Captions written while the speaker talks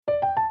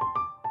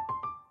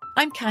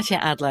I'm Katya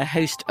Adler,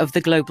 host of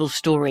The Global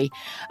Story.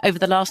 Over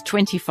the last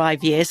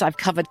 25 years, I've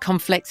covered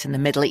conflicts in the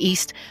Middle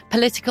East,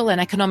 political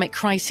and economic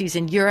crises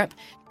in Europe,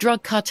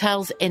 drug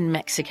cartels in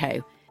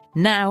Mexico.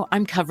 Now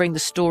I'm covering the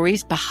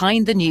stories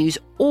behind the news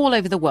all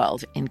over the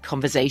world in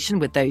conversation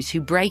with those who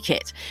break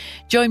it.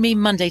 Join me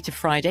Monday to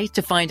Friday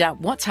to find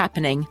out what's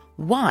happening,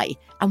 why,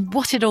 and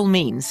what it all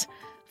means.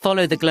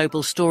 Follow The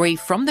Global Story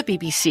from the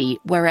BBC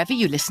wherever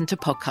you listen to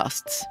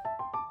podcasts.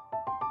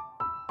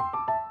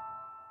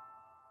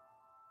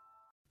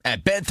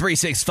 At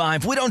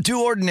Bet365, we don't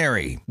do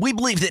ordinary. We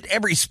believe that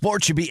every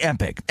sport should be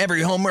epic.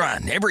 Every home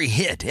run, every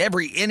hit,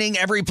 every inning,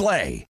 every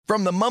play.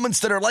 From the moments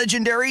that are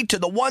legendary to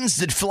the ones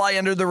that fly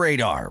under the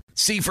radar.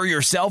 See for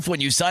yourself when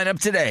you sign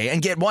up today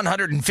and get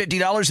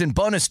 $150 in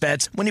bonus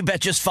bets when you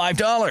bet just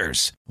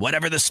 $5.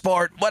 Whatever the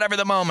sport, whatever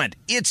the moment,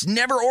 it's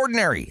never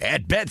ordinary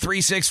at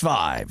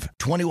Bet365.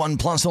 21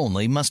 plus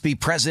only. Must be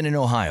present in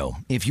Ohio.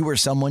 If you or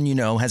someone you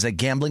know has a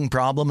gambling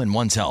problem and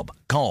wants help,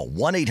 call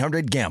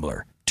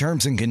 1-800-GAMBLER.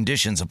 Terms and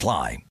conditions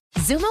apply.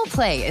 Xumo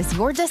Play is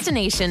your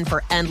destination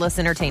for endless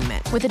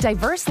entertainment. With a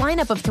diverse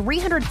lineup of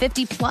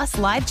 350 plus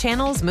live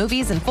channels,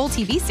 movies, and full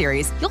TV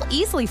series, you'll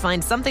easily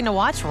find something to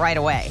watch right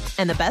away.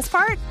 And the best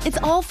part? It's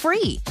all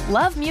free.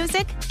 Love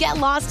music? Get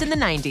lost in the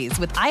 90s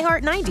with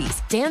iHeart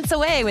 90s, dance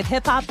away with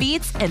hip-hop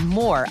beats, and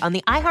more on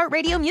the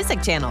iHeartRadio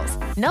music channels.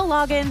 No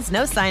logins,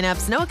 no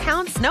signups, no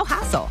accounts, no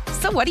hassle.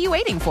 So what are you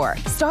waiting for?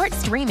 Start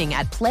streaming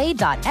at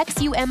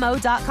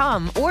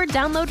play.xumo.com or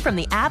download from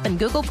the app and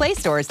Google Play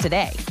stores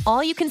today.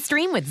 All you can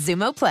stream with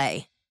Xumo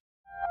Play.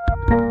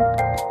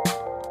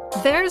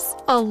 There's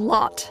a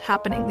lot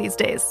happening these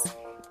days,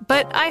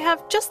 but I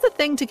have just the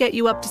thing to get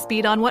you up to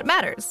speed on what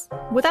matters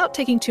without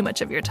taking too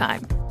much of your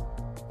time.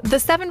 The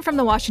 7 from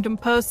the Washington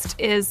Post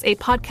is a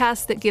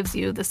podcast that gives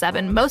you the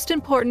 7 most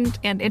important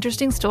and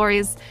interesting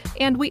stories,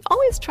 and we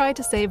always try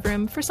to save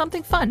room for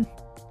something fun.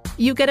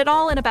 You get it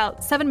all in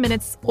about 7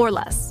 minutes or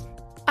less.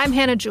 I'm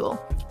Hannah Jewell.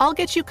 I'll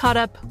get you caught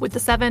up with the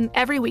 7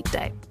 every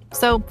weekday.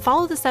 So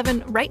follow the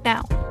 7 right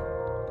now.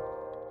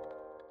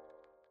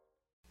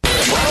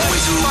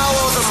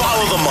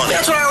 Follow the money.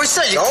 That's what I always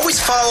say. You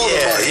always follow the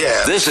money.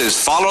 Yeah. This is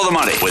Follow the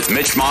Money with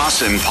Mitch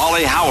Moss and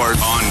Paulie Howard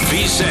on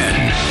VSiN.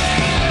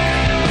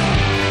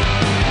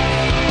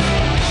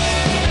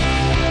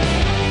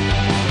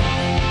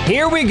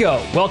 Here we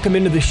go. Welcome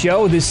into the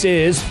show. This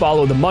is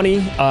Follow the Money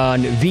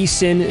on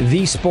VSiN,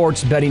 the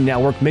Sports Betting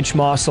Network. Mitch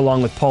Moss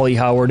along with Paulie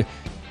Howard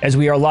as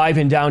we are live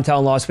in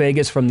downtown Las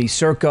Vegas from the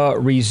Circa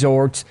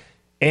Resort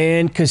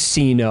and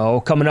Casino.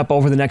 Coming up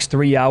over the next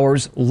 3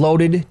 hours,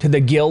 loaded to the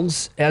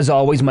gills, as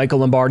always, Michael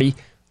Lombardi,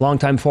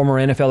 longtime former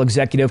NFL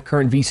executive,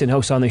 current VSiN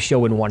host on the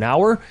show in 1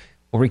 hour.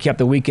 We'll recap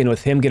the weekend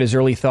with him, get his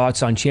early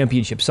thoughts on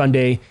Championship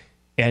Sunday,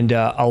 and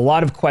a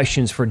lot of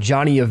questions for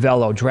Johnny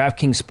Avello,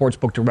 DraftKings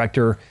Sportsbook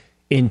Director,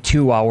 in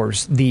 2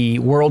 hours. The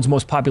world's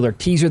most popular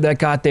teaser that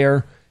got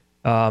there.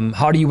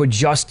 How do you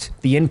adjust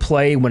the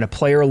in-play when a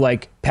player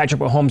like Patrick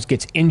Mahomes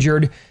gets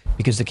injured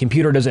because the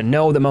computer doesn't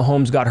know that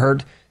Mahomes got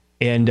hurt?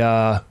 And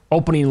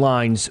opening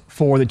lines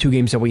for the 2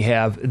 games that we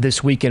have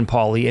this weekend,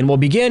 Paulie. And we'll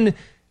begin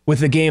with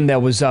the game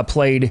that was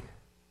played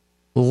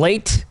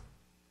late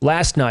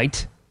last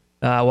night,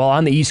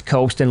 on the East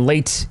Coast, and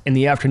late in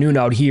the afternoon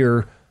out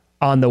here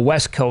on the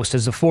West Coast,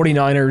 as the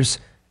 49ers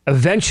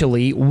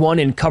eventually won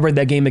and covered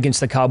that game against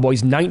the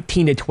Cowboys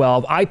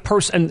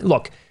 19-12. And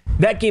look,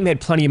 that game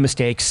had plenty of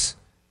mistakes.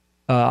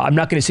 I'm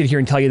not going to sit here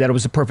and tell you that it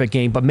was a perfect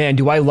game, but man,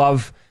 do I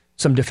love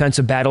some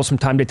defensive battles from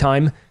time to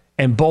time.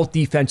 And both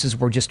defenses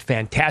were just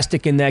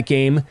fantastic in that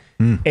game.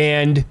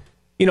 And,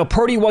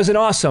 Purdy wasn't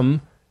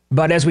awesome,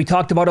 but as we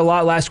talked about a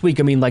lot last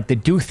week, I mean, like the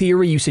do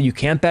theory, you said you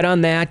can't bet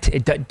on that.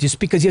 Just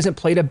because he hasn't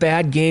played a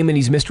bad game and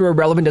he's Mr.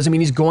 Irrelevant doesn't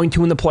mean he's going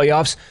to in the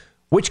playoffs.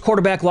 Which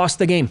quarterback lost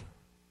the game?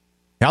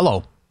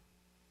 Hello.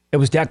 It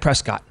was Dak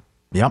Prescott.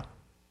 Yep.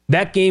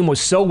 That game was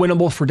so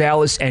winnable for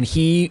Dallas, and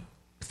he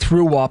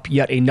threw up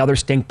yet another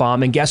stink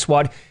bomb. And guess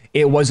what?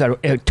 It was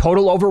a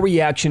total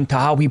overreaction to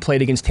how he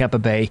played against Tampa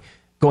Bay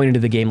going into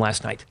the game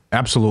last night.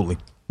 Absolutely.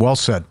 Well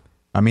said.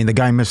 I mean, the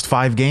guy missed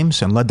 5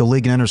 games and led the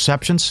league in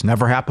interceptions.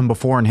 Never happened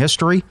before in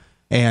history.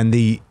 And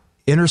the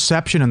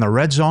interception in the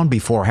red zone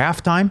before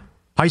halftime,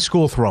 high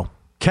school throw.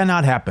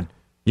 Cannot happen.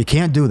 You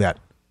can't do that.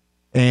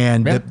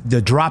 And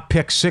the drop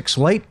pick 6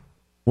 late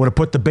would have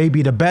put the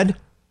baby to bed.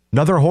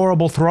 Another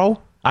horrible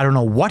throw. I don't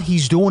know what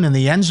he's doing in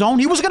the end zone.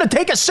 He was going to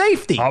take a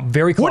safety.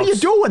 Very close. What are you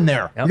doing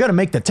there? Yep. You got to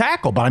make the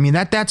tackle. But I mean,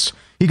 that's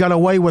he got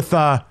away with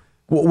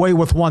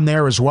one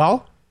there as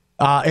well.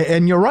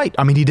 And you're right.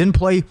 I mean, he didn't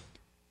play.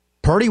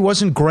 Purdy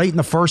wasn't great in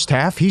the first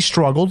half. He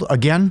struggled.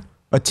 Again,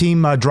 a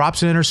team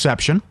drops an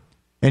interception,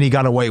 and he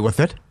got away with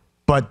it.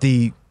 But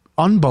the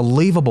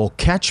unbelievable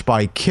catch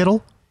by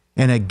Kittle,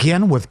 and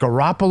again with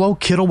Garoppolo,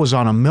 Kittle was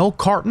on a milk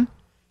carton,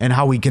 and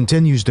how he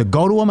continues to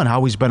go to him and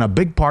how he's been a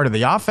big part of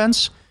the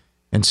offense.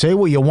 And say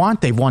what you want,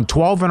 they've won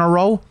 12 in a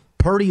row.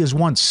 Purdy has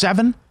won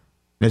 7.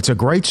 It's a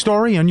great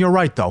story, and you're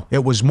right, though.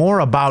 It was more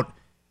about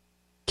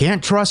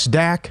can't trust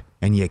Dak.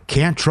 and you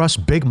can't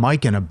trust Big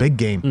Mike in a big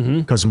game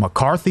because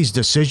McCarthy's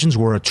decisions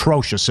were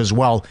atrocious as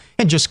well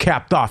and just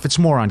capped off. It's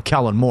more on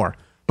Kellen Moore.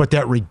 But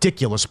that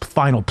ridiculous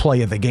final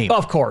play of the game.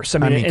 Of course. I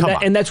mean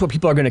and that's what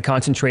people are going to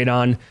concentrate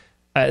on.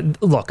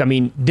 Look, I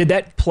mean, did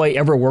that play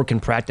ever work in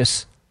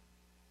practice?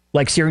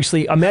 Like,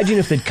 seriously, imagine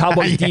if the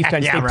Cowboys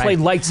defense, they played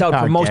lights out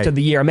for most of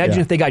the year. Imagine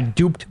if they got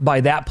duped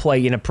by that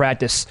play in a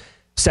practice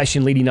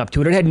session leading up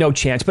to it. It had no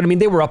chance. But, I mean,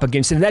 they were up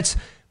against it. And that's,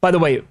 by the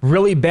way,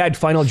 really bad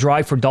final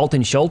drive for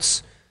Dalton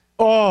Schultz.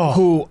 Oh,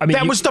 who, I mean,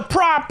 that was the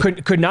prop.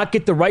 Could not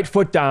get the right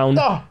foot down.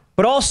 Oh.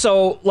 But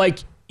also, like,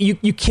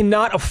 you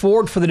cannot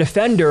afford for the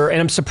defender. And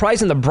I'm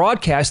surprised in the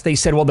broadcast they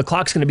said, well, the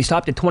clock's going to be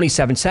stopped at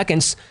 27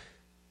 seconds.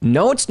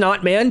 No, it's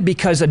not, man,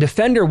 because a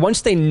defender,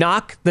 once they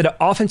knock the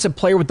offensive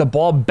player with the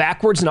ball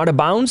backwards and out of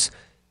bounds,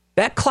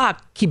 that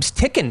clock keeps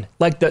ticking.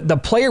 Like the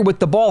player with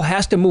the ball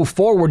has to move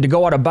forward to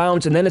go out of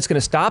bounds, and then it's going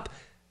to stop.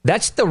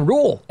 That's the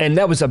rule. And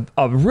that was a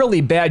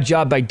really bad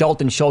job by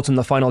Dalton Schultz in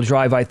the final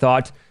drive, I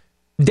thought.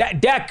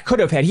 Dak could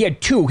have had, he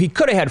had 2. He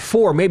could have had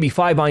 4, maybe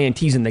 5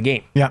 INTs in the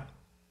game. Yeah.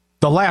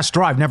 The last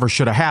drive never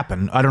should have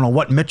happened. I don't know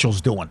what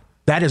Mitchell's doing.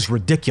 That is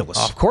ridiculous.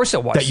 Of course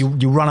it was. That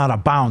you run out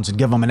of bounds and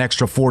give him an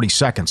extra 40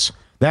 seconds.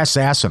 That's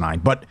asinine.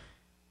 But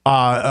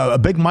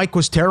Big Mike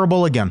was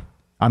terrible again.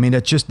 I mean,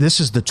 this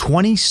is the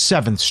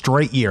 27th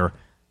straight year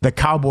the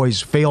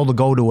Cowboys failed to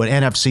go to an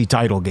NFC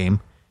title game.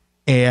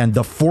 And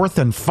the 4th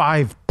and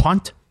 5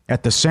 punt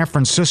at the San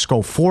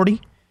Francisco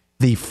 40,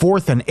 the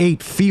 4th and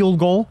 8 field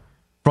goal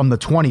from the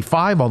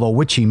 25, although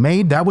which he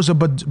made, that was a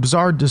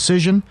bizarre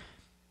decision.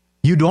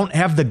 You don't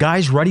have the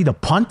guys ready to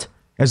punt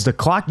as the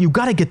clock. You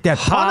got to get that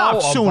punt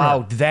up sooner. How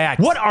about that?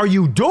 What are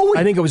you doing?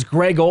 I think it was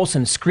Greg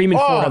Olsen screaming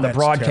for it on the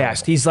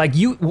broadcast. Terrible. He's like,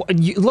 you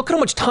look at how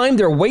much time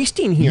they're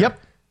wasting here. Yep.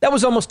 That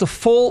was almost a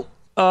full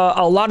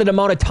allotted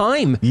amount of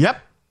time.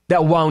 Yep.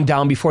 That wound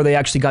down before they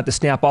actually got the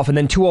snap off. And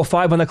then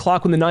 2:05 on the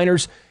clock when the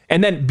Niners,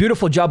 and then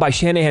beautiful job by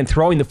Shanahan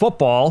throwing the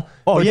football.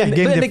 Oh, yeah.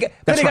 Then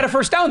they got a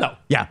first down, though.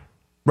 Yeah.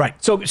 Right.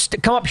 So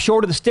come up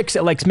short of the sticks,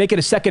 like make it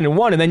a 2nd and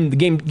 1, and then the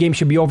game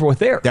should be over with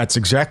there. That's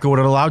exactly what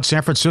it allowed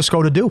San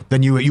Francisco to do.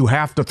 Then you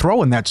have to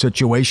throw in that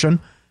situation,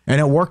 and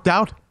it worked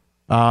out.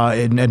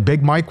 And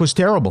Big Mike was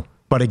terrible.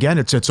 But again,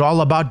 it's all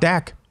about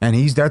Dak, and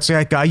that's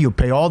that guy you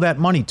pay all that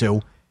money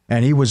to,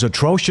 and he was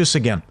atrocious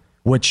again.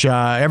 Which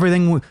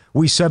everything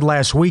we said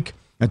last week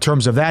in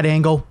terms of that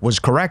angle was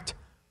correct.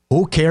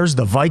 Who cares?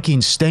 The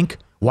Vikings stink.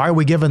 Why are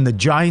we giving the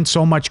Giants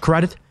so much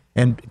credit?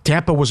 And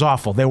Tampa was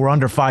awful. They were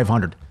under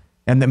 500.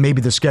 And then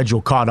maybe the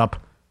schedule caught up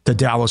to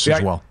Dallas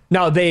as well.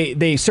 Now,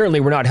 they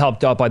certainly were not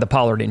helped out by the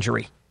Pollard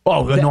injury.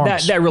 Oh,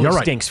 enormous. That really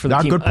stinks for the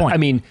team. Good point. I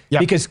mean,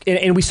 because,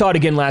 and we saw it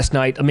again last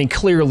night. I mean,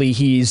 clearly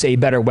he's a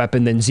better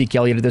weapon than Zeke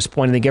Elliott at this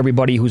point. I think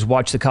everybody who's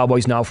watched the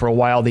Cowboys now for a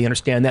while, they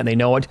understand that and they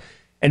know it.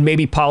 And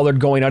maybe Pollard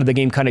going out of the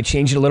game kind of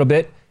changed it a little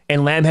bit.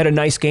 And Lamb had a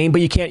nice game,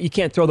 but you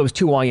can't throw those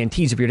 2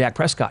 INTs if you're Dak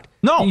Prescott.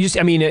 No. You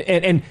can't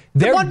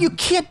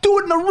do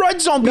it in the red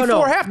zone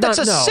before half. That's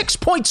a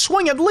 6-point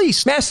swing at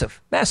least.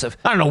 Massive.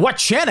 I don't know what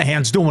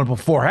Shanahan's doing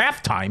before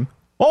halftime.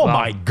 Oh,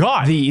 my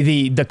God.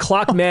 The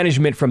clock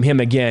management from him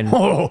again.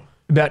 Oh.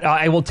 But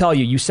I will tell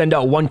you, you send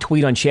out one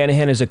tweet on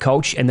Shanahan as a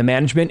coach and the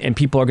management, and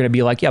people are going to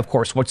be like, yeah, of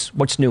course,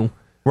 what's new?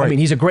 Right. I mean,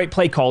 he's a great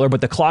play caller, but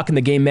the clock and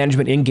the game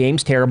management in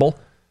game's terrible.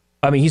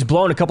 I mean, he's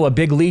blown a couple of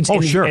big leads,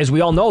 as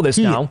we all know this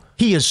now.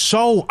 He is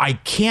so, I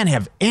can't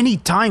have any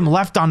time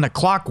left on the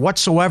clock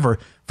whatsoever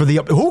for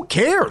who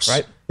cares?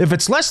 Right. If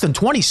it's less than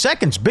 20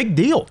 seconds, big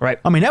deal. Right.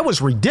 I mean, that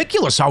was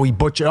ridiculous how he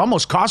butchered. It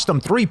almost cost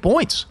them 3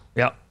 points.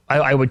 Yeah,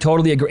 I would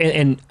totally agree.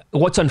 And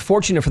what's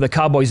unfortunate for the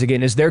Cowboys,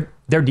 again, is their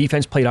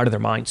defense played out of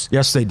their minds.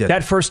 Yes, they did.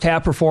 That first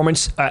half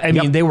performance,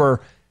 they were,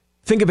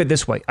 think of it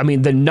this way. I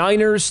mean, the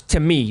Niners, to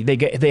me,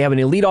 they have an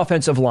elite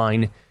offensive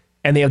line,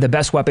 and they have the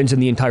best weapons in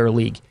the entire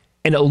league.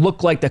 And it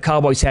looked like the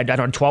Cowboys had,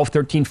 12,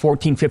 13,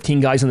 14,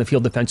 15 guys on the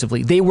field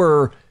defensively. They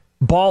were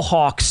ball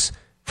hawks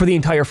for the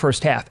entire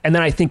first half. And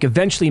then I think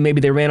eventually maybe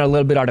they ran a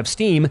little bit out of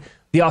steam.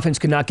 The offense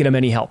could not get them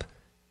any help.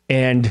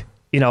 And,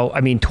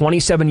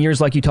 27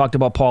 years like you talked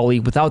about,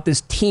 Paulie, without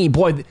this team,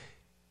 boy,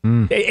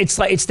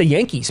 it's the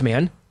Yankees,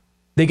 man.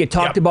 They get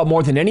talked about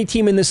more than any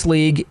team in this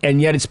league,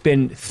 and yet it's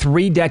been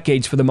 3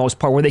 decades for the most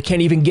part where they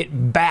can't even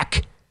get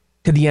back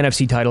to the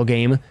NFC title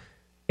game.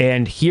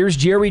 And here's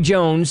Jerry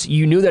Jones.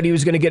 You knew that he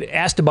was going to get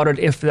asked about it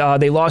if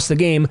they lost the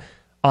game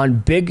on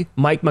Big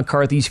Mike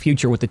McCarthy's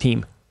future with the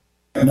team.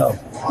 No,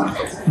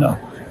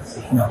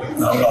 not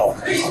at all.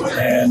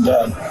 And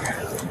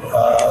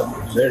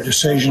their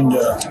decision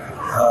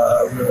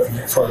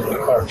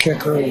for our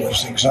kicker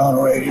was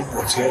exonerated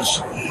with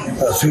his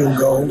field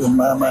goal in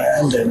my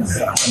mind, and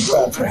I'm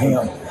proud for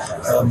him.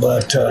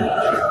 But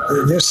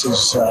this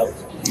is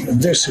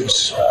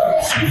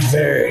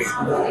very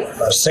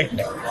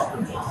sickening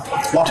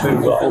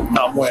to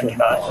not win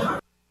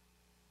tonight.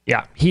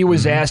 Yeah, he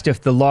was asked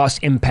if the loss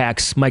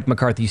impacts Mike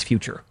McCarthy's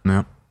future.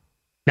 No.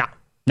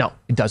 No,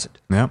 it doesn't.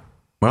 Yeah.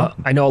 Well,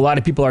 I know a lot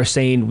of people are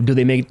saying, do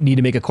they need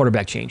to make a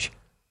quarterback change?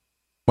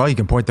 Well, you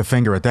can point the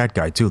finger at that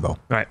guy too, though.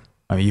 Right.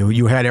 I mean,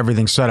 you had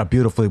everything set up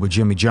beautifully with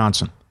Jimmy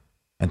Johnson,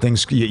 and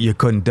things you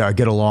couldn't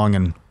get along,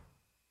 and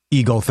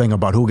ego thing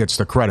about who gets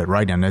the credit,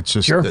 right? And it's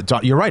just,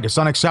 you're right, it's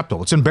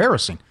unacceptable. It's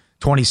embarrassing.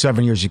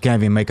 27 years, you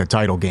can't even make a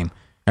title game.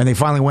 And they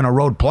finally win a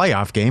road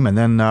playoff game, and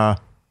then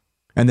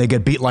and they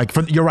get beat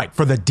you're right,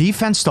 for the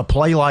defense to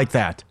play like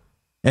that,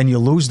 and you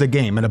lose the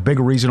game, and a big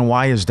reason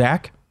why is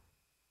Dak?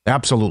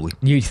 Absolutely.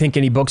 You think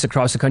any books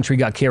across the country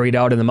got carried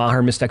out in the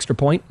Maher missed extra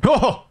point?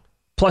 Oh!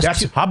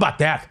 How about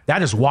that?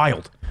 That is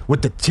wild.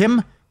 With the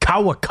Tim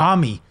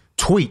Kawakami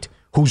tweet,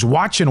 who's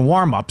watching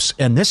warm-ups,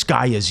 and this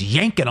guy is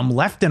yanking him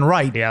left and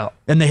right. Yeah.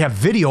 And they have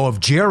video of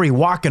Jerry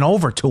walking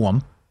over to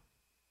him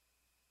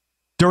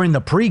during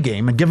the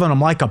pregame and giving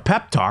him like a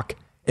pep talk.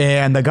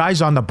 And the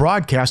guys on the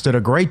broadcast did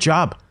a great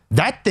job.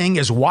 That thing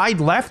is wide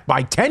left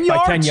by 10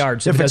 yards. By 10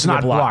 yards if it's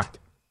not blocked.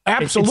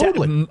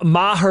 Absolutely.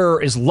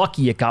 Maher is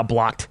lucky it got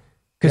blocked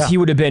because he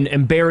would have been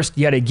embarrassed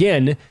yet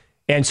again.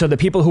 And so the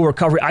people who were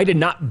covering, I did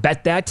not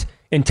bet that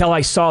until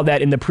I saw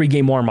that in the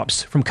pregame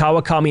warmups from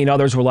Kawakami and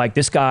others were like,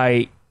 this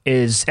guy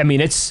is, I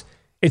mean, it's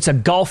a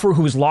golfer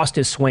who's lost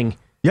his swing.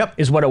 Yep.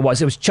 Is what it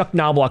was. It was Chuck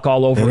Knobloch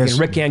all over again,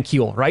 Rick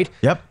Ankiel, right?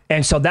 Yep.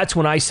 And so that's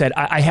when I said,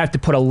 I have to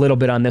put a little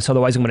bit on this,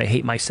 otherwise I'm going to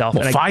hate myself.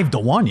 Well,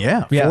 5-1,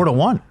 yeah.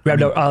 4-1.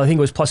 I think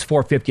it was plus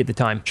 450 at the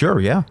time. Sure,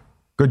 yeah.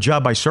 Good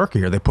job by Circa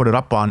here. They put it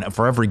up on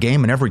for every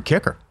game and every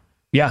kicker.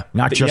 Yeah.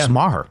 Not just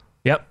Maher.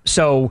 Yep.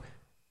 So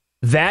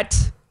that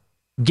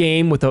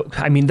game with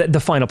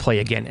the final play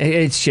again.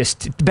 It's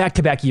just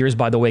back-to-back years,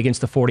 by the way,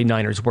 against the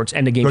 49ers where it's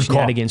end-of-game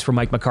shenanigans for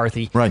Mike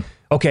McCarthy. Right.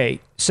 Okay,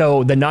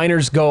 so the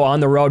Niners go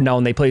on the road now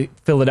and they play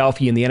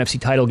Philadelphia in the NFC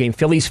title game.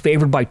 Philly's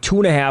favored by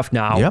 2.5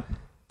 now. Yep.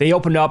 They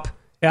open up,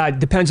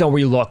 depends on where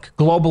you look.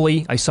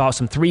 Globally, I saw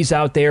some 3s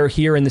out there.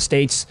 Here in the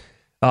States,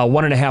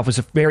 1.5 was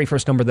the very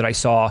first number that I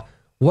saw.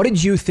 What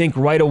did you think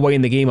right away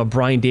in the game of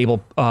Brian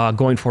Daboll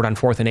going for it on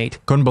 4th and 8?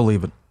 Couldn't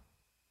believe it.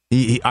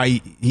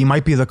 He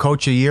might be the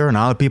coach of the year, and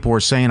other people were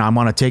saying, I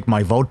want to take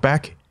my vote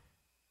back.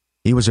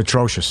 He was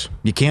atrocious.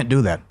 You can't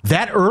do that.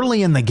 That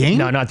early in the game?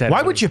 No, not that Why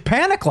early. would you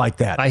panic like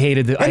that? I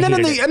hated it. And then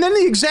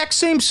the exact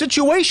same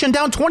situation,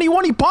 down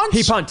 21, he punts.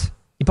 He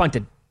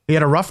punted. He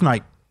had a rough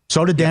night.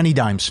 So did Danny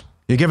Dimes.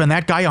 You're giving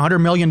that guy $100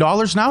 million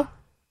now?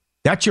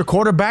 That's your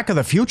quarterback of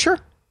the future?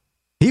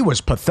 He was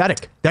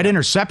pathetic. That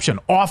interception,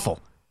 awful.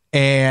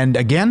 And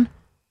again,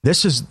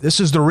 this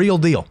is the real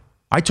deal.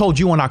 I told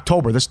you in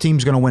October this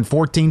team's going to win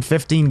 14,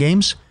 15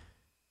 games.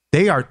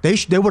 They would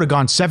have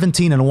gone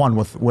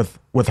 17-1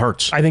 with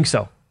Hurts. I think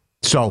so.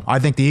 So I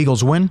think the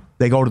Eagles win.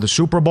 They go to the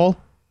Super Bowl,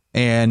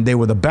 and they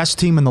were the best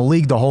team in the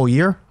league the whole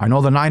year. I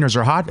know the Niners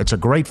are hot. It's a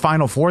great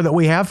Final Four that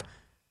we have,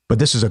 but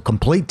this is a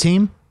complete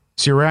team.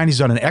 Sirianni's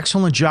done an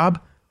excellent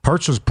job.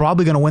 Hurts was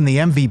probably going to win the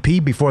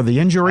MVP before the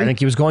injury. I think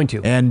he was going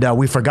to. And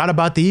we forgot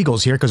about the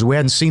Eagles here because we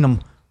hadn't seen them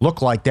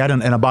look like that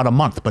in about a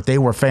month, but they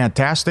were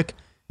fantastic.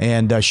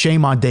 And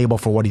shame on Daboll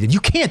for what he did. You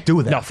can't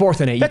do that. No,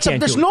 4th and 8.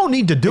 There's no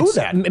need to do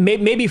that.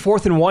 Maybe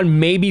 4th and 1,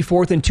 maybe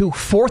 4th and 2.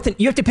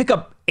 You have to pick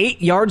up 8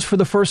 yards for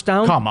the first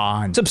down? Come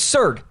on. It's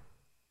absurd.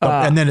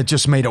 And then it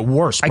just made it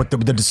worse with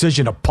the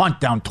decision to punt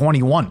down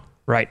 21.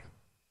 Right.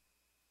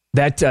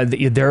 That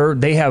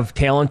they have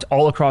talent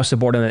all across the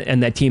board on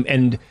that team.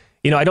 And,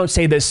 I don't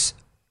say this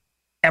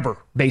ever,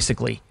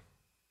 basically.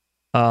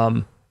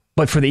 But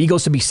for the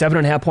Eagles to be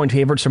 7.5-point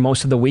favorites for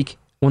most of the week,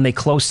 when they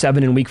closed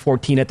 7 in Week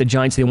 14 at the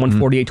Giants, they won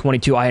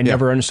 48-22. I had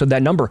never understood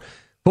that number.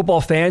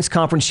 Football fans,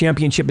 conference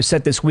championship is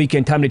set this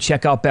weekend. Time to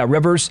check out Bet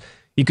Rivers.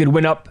 You could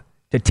win up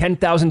to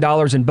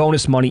 $10,000 in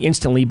bonus money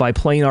instantly by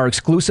playing our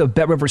exclusive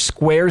Bet Rivers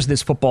Squares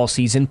this football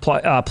season.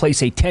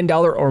 Place a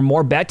 $10 or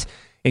more bet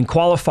in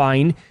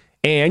qualifying,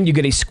 and you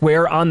get a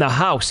square on the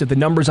house. If the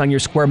numbers on your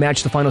square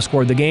match the final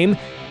score of the game,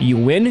 you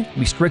win.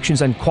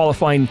 Restrictions on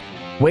qualifying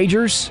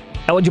wagers,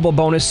 eligible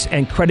bonus,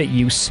 and credit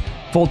use.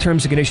 Full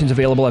terms and conditions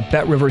available at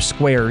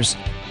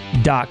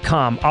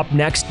BetRiversSquares.com. Up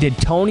next, did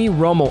Tony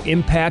Romo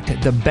impact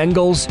the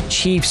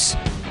Bengals-Chiefs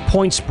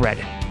point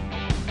spread?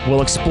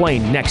 We'll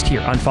explain next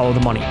here on Follow the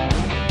Money.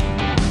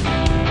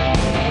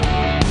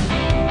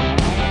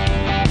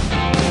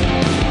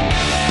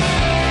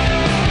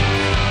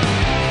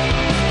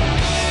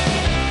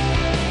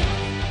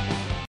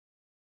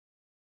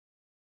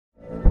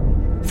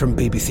 From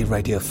BBC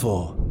Radio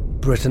 4,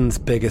 Britain's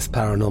biggest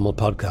paranormal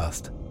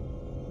podcast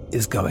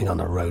is going on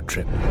a road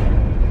trip.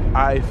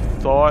 I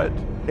thought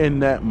in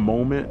that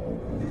moment,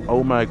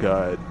 oh my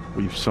God,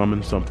 we've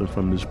summoned something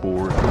from this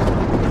board.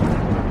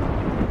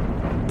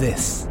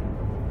 This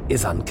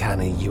is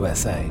Uncanny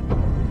USA.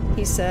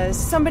 He says,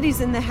 somebody's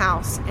in the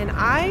house, and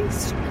I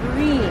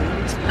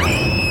screamed.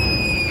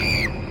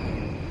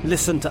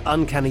 Listen to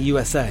Uncanny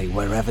USA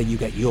wherever you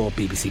get your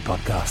BBC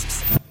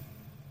podcasts,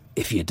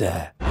 if you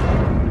dare.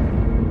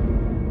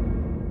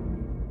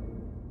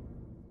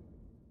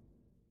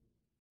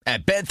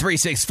 At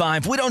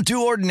Bet365, we don't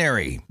do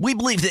ordinary. We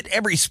believe that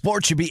every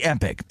sport should be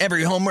epic.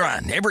 Every home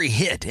run, every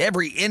hit,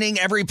 every inning,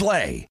 every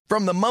play.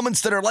 From the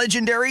moments that are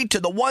legendary to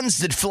the ones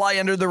that fly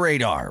under the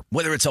radar.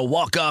 Whether it's a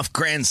walk-off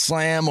grand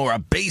slam or a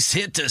base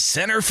hit to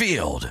center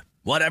field.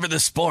 Whatever the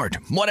sport,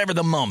 whatever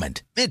the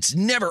moment, it's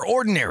never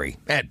ordinary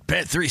at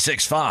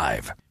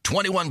Bet365.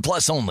 21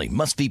 plus only.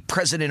 Must be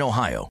present in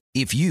Ohio.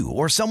 If you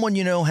or someone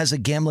you know has a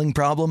gambling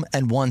problem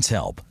and wants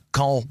help,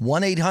 call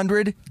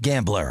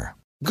 1-800-GAMBLER.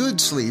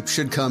 Good sleep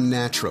should come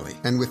naturally,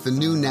 and with the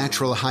new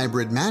Natural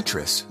Hybrid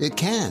mattress, it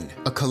can.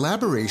 A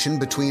collaboration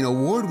between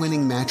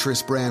award-winning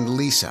mattress brand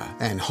Leesa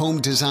and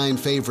home design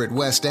favorite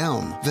West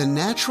Elm, the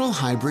Natural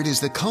Hybrid is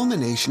the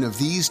culmination of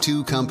these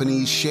two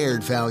companies'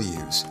 shared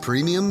values: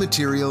 premium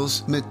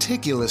materials,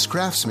 meticulous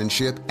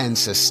craftsmanship, and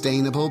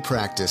sustainable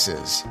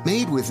practices.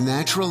 Made with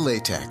natural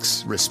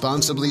latex,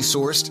 responsibly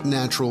sourced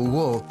natural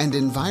wool, and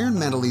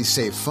environmentally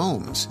safe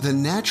foams, the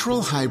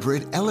Natural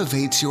Hybrid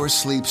elevates your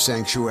sleep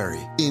sanctuary,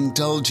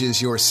 indulges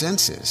your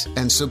senses,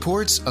 and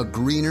supports a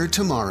greener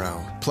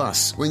tomorrow.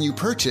 Plus, when you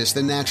purchase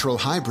the Natural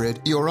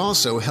Hybrid, you're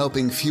also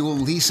helping fuel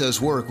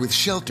Leesa's work with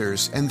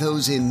shelters and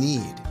those in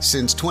need.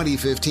 Since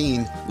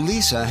 2015,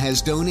 Leesa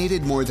has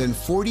donated more than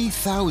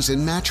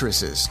 40,000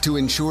 mattresses to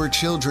ensure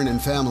children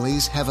and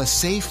families have a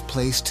safe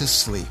place to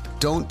sleep.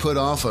 Don't put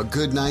off a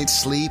good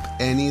night's sleep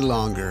any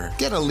longer.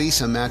 Get a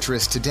Leesa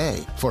mattress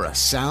today for a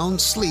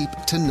sound sleep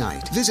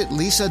tonight. Visit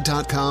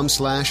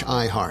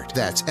leesa.com/iHeart.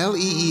 That's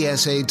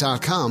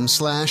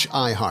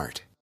LEESA.com/iHeart.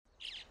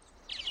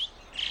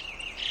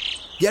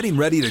 Getting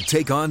ready to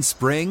take on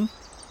spring?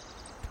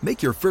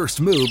 Make your first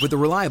move with the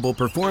reliable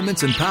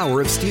performance and power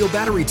of Steel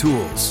battery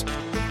tools.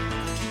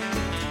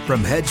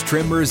 From hedge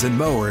trimmers and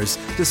mowers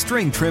to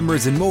string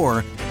trimmers and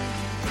more,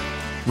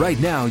 right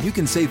now you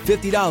can save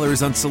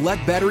 $50 on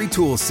select battery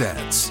tool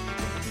sets.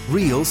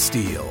 Real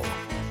Steel.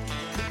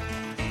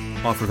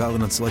 Offer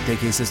valid on select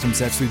AK system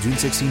sets through June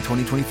 16,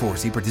 2024.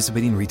 See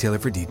participating retailer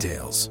for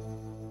details.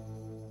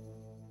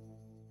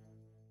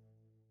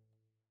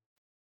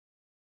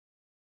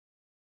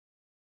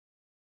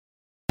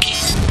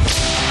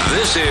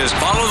 This is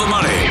Follow the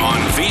Money on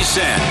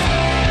VSiN.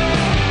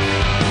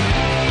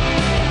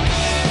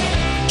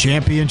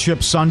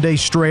 Championship Sunday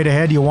straight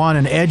ahead. You want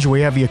an edge?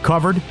 We have you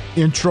covered.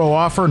 Intro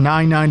offer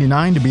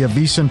 $9.99 to be a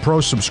VSiN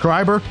Pro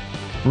subscriber.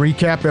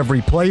 Recap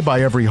every play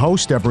by every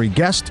host, every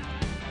guest.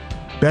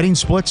 Betting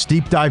splits,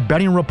 deep dive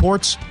betting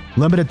reports.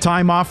 Limited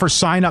time offer.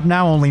 Sign up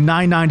now. Only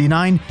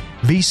 $9.99.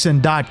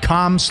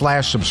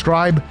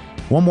 VSiN.com/subscribe.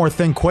 One more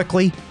thing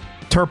quickly.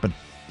 Turpin.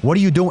 What are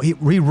you doing?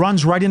 He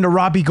runs right into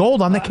Robbie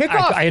Gould on the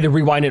kickoff. I had to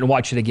rewind it and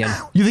watch it again.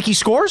 You think he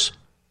scores?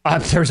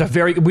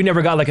 We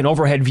never got like an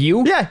overhead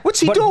view. Yeah, what's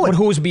he doing? But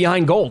who was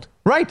behind Gould?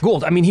 Right.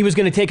 Gould. I mean, he was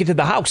going to take it to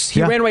the house.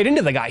 He ran right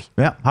into the guy.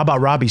 Yeah. How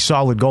about Robbie's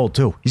solid goal,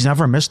 too? He's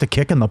never missed a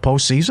kick in the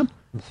postseason?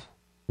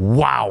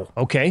 Wow.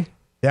 Okay.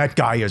 That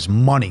guy is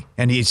money,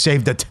 and he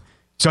saved it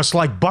just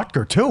like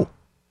Butker, too.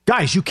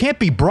 Guys, you can't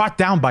be brought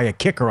down by a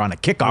kicker on a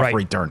kickoff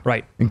return.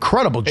 Right.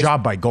 Incredible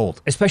job by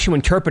Gould. Especially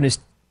when Turpin is,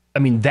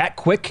 that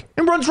quick.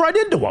 And runs right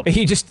into him.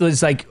 He just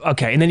was like,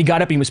 okay. And then he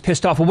got up and he was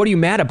pissed off. Well, what are you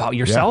mad about?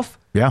 Yourself?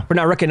 Yeah. For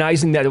not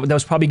recognizing that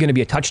was probably going to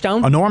be a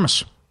touchdown?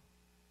 Enormous.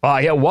 Yeah,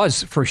 it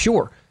was, for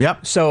sure.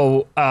 Yep.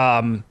 So,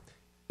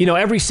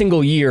 every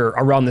single year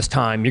around this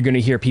time, you're going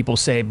to hear people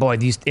say, boy,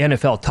 these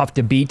NFL tough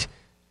to beat.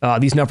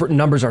 These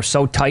numbers are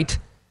so tight.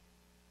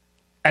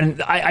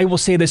 And I will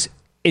say this,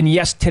 and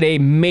yes, today,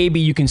 maybe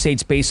you can say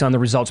it's based on the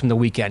results from the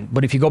weekend.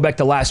 But if you go back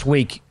to last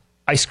week,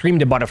 I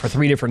screamed about it for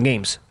 3 different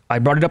games. I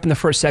brought it up in the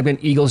first segment,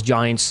 Eagles,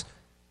 Giants.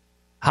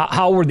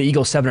 How were the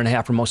Eagles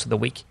 7.5 for most of the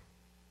week?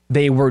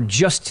 They were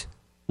just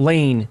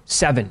laying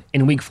 7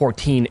 in week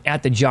 14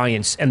 at the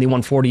Giants, and they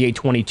won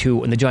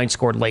 48-22, and the Giants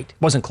scored late.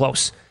 Wasn't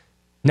close.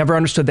 Never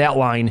understood that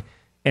line,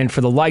 and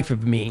for the life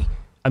of me,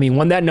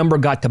 when that number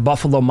got to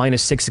Buffalo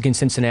 -6 against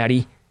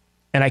Cincinnati,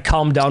 and I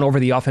calmed down over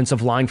the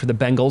offensive line for the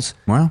Bengals,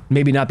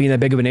 maybe not being that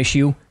big of an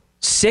issue,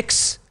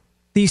 6,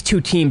 these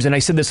two teams, and I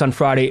said this on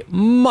Friday,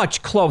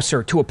 much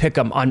closer to a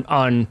pick'em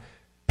on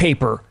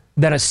paper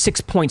than a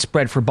 6-point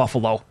spread for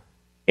Buffalo.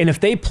 And if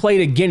they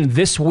played again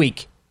this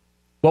week,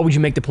 what would you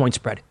make the point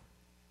spread?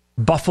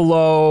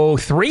 Buffalo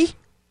 3?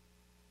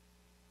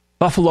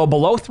 Buffalo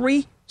below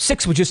 3?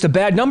 6 was just a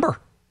bad number.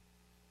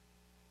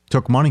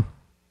 Took money.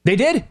 They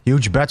did.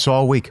 Huge bets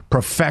all week.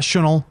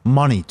 Professional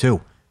money,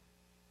 too.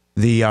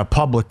 The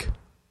public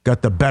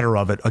got the better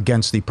of it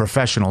against the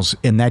professionals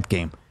in that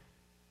game.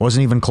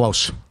 Wasn't even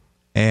close.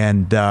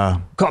 And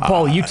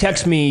Paul, you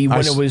text me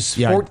when it was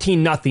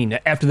 14-0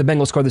 after the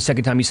Bengals scored the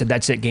second time. You said,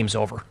 that's it, game's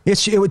over.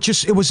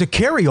 It was a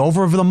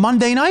carryover of the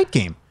Monday night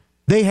game.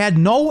 They had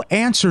no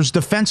answers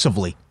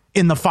defensively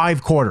in the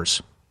 5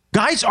 quarters.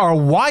 Guys are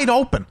wide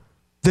open.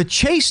 The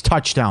Chase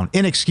touchdown,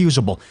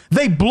 inexcusable.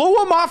 They blew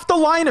him off the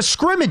line of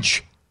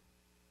scrimmage,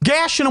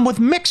 gashing him with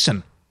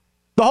Mixon.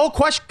 The whole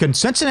question, can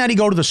Cincinnati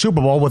go to the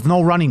Super Bowl with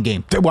no running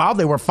game? Well,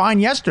 they were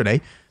fine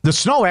yesterday. The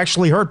snow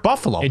actually hurt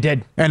Buffalo. It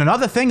did. And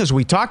another thing, as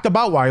we talked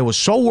about, why I was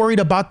so worried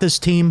about this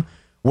team,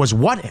 was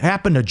what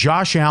happened to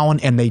Josh Allen,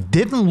 and they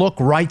didn't look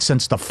right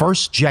since the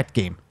first Jet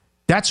game.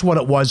 That's what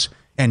it was,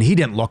 and he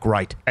didn't look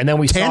right. And then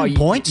we 10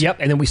 points? Yep,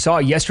 and then we saw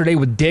yesterday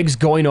with Diggs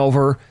going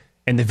over,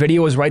 and the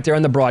video was right there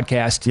on the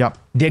broadcast. Yep.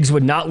 Diggs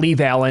would not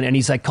leave Allen, and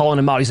he's like calling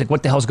him out. He's like,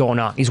 what the hell's going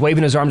on? He's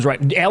waving his arms right.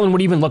 Allen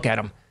would even look at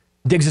him.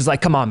 Diggs is like,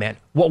 come on, man.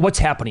 What's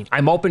happening?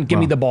 I'm open. Give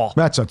me the ball.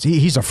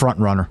 He's a front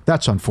runner.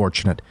 That's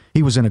unfortunate.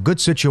 He was in a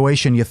good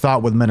situation, you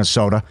thought, with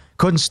Minnesota.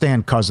 Couldn't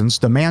stand Cousins.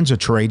 Demands a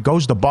trade.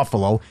 Goes to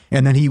Buffalo.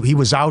 And then he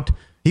was out.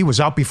 He was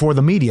out before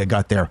the media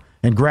got there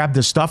and grabbed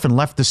his stuff and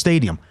left the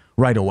stadium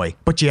right away.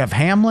 But you have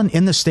Hamlin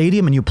in the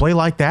stadium and you play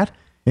like that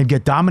and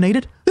get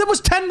dominated? It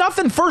was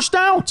 10-0 first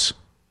downs.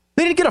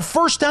 They didn't get a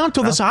first down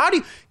till this.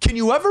 Can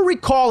you ever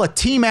recall a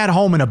team at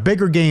home in a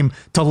bigger game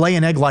to lay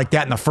an egg like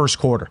that in the first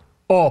quarter?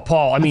 Oh,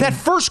 Paul, I mean... That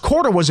first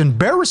quarter was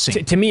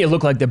embarrassing. To me, it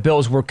looked like the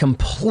Bills were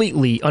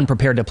completely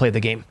unprepared to play the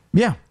game.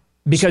 Yeah.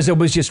 Because it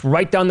was just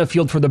right down the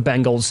field for the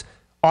Bengals.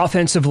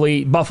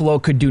 Offensively, Buffalo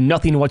could do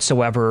nothing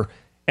whatsoever.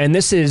 And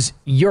this is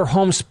your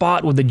home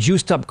spot with a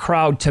juiced-up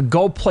crowd to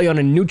go play on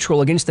a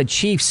neutral against the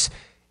Chiefs,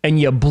 and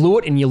you blew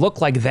it and you look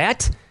like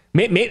that?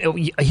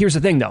 Here's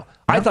the thing, though.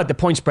 I thought the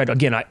point spread,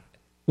 again,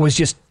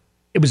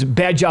 it was a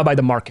bad job by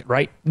the market,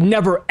 right?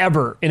 Never,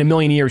 ever in a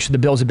million years should the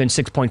Bills have been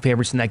 6-point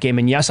favorites in that game.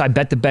 And yes, I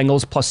bet the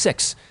Bengals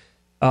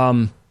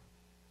 +6.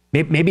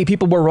 Maybe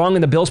people were wrong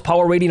in the Bills'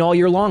 power rating all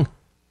year long.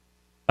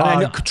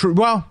 True.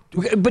 Well,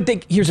 but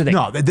here's the thing.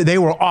 No, they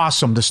were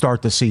awesome to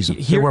start the season.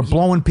 They were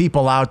blowing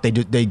people out. But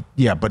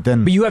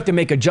you have to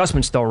make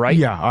adjustments, though, right?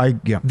 Yeah,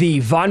 The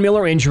Von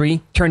Miller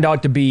injury turned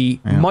out to be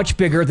much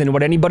bigger than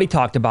what anybody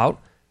talked about.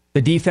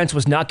 The defense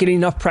was not getting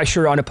enough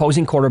pressure on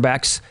opposing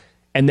quarterbacks.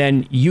 And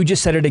then you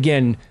just said it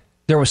again,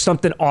 there was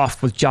something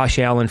off with Josh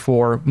Allen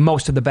for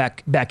most of the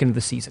back end of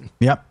the season.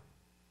 Yep.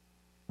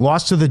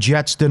 Lost to the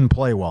Jets, didn't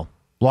play well.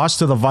 Lost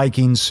to the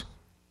Vikings,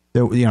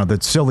 the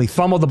silly...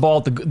 Fumbled the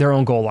ball at their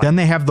own goal line. Then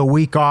they have the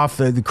week off,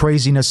 the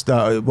craziness,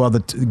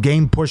 the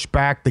game pushed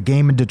back, the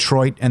game in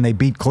Detroit, and they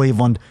beat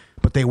Cleveland,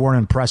 but they weren't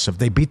impressive.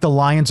 They beat the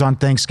Lions on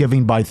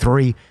Thanksgiving by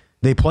 3.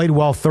 They played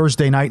well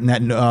Thursday night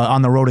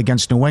on the road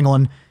against New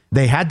England.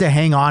 They had to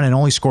hang on and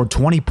only scored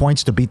 20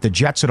 points to beat the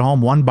Jets at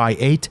home, won by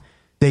 8.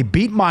 They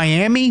beat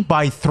Miami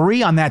by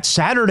 3 on that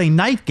Saturday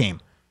night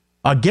game.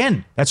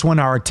 Again, that's when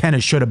our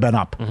antennas should have been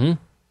up. Mm-hmm.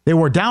 They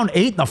were down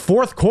 8 in the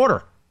fourth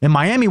quarter, and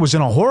Miami was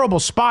in a horrible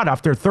spot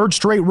after their third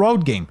straight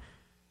road game.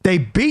 They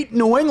beat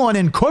New England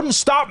and couldn't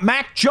stop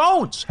Mac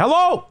Jones.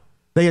 Hello.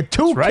 They had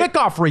 2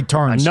 kickoff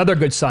returns. Another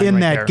good sign in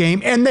right that there.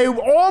 game, and they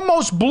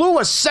almost blew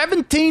a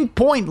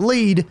 17-point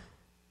lead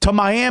to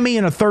Miami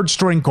and a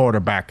third-string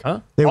quarterback.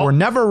 They were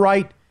never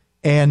right,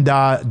 and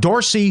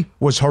Dorsey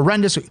was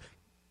horrendous.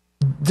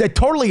 They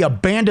totally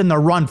abandoned the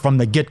run from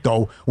the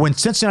get-go when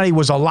Cincinnati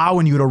was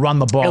allowing you to run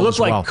the ball as well. It looked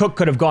like Cook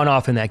could have gone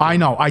off in that game. I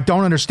know. I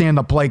don't understand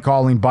the play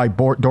calling by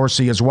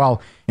Dorsey as well.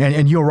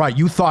 And you're right.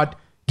 You thought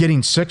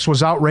getting 6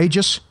 was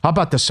outrageous? How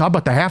about this? How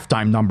about the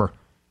halftime number?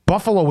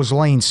 Buffalo was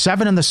laying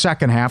 7 in the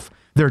second half.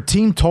 Their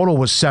team total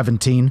was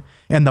 17,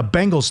 and the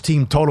Bengals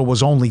team total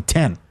was only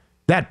 10.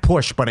 That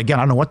push, but again,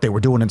 I don't know what they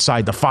were doing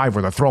inside the 5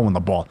 where they're throwing the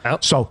ball.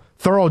 So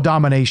thorough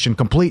domination,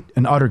 complete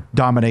and utter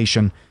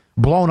domination,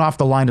 blown off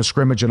the line of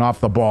scrimmage and off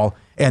the ball,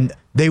 and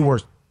they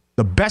were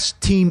the best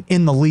team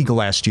in the league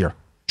last year.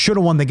 Should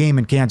have won the game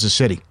in Kansas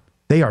City.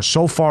 They are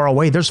so far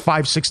away. There's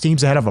 5-6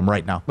 teams ahead of them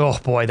right now. Oh,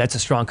 boy, that's a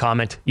strong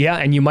comment. Yeah,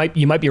 and you might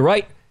be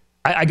right.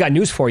 I got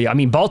news for you. I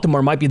mean,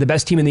 Baltimore might be the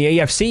best team in the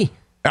AFC.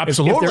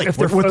 Absolutely. If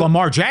they're with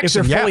Lamar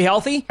Jackson, if they're fully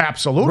healthy,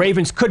 absolutely.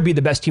 Ravens could be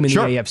the best team in the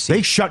AFC.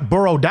 They shut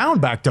Burrow down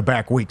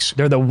back-to-back weeks.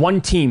 They're the one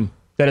team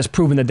that has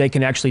proven that they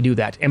can actually do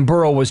that. And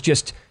Burrow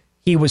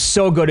he was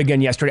so good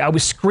again yesterday. I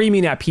was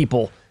screaming at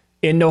people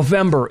in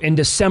November, in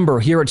December,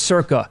 here at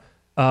Circa.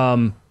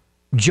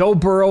 Joe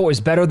Burrow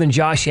is better than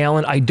Josh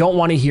Allen. I don't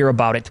want to hear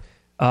about it.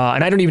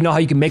 And I don't even know how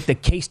you can make the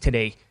case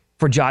today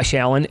for Josh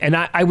Allen. And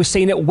I was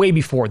saying it way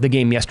before the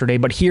game yesterday,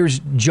 but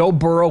here's Joe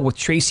Burrow with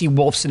Tracy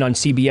Wolfson on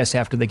CBS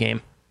after the game.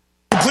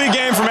 Complete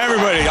game from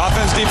everybody.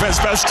 Offense, defense,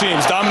 special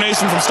teams.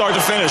 Domination from start to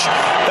finish.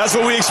 That's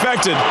what we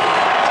expected.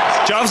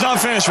 Job's not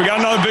finished. We got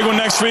another big one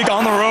next week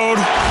on the road.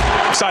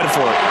 Excited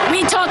for it.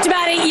 We talked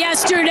about it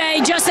yesterday,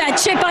 just that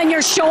chip on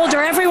your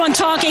shoulder. Everyone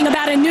talking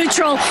about a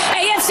neutral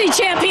AFC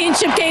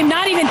championship game,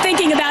 not even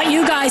thinking about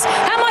you guys.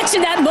 How much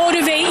did that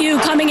motivate you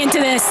coming into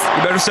this?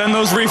 You better send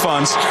those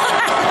refunds.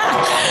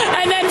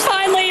 And then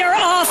finally you're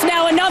off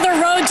now. Another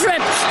road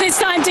trip, this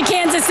time to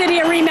Kansas City,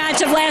 a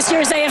rematch of last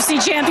year's AFC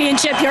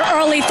championship. Your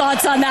early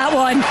thoughts on that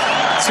one?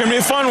 It's going to be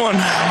a fun one.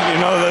 You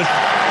know, the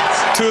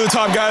 2 of the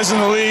top guys in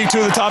the league, 2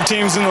 of the top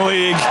teams in the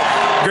league.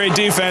 Great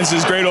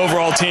defenses, great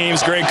overall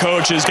teams, great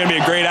coaches. It's going to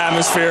be a great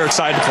atmosphere.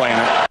 Excited to play in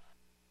it.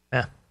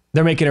 Yeah,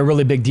 they're making a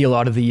really big deal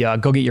out of the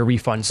go get your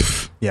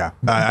refunds. Yeah,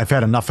 I've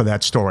had enough of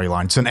that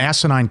storyline. It's an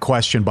asinine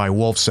question by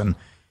Wolfson.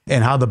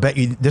 And how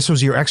this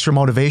was your extra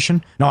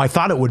motivation? No, I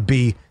thought it would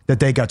be that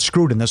they got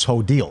screwed in this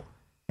whole deal.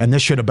 And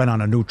this should have been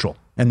on a neutral.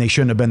 And they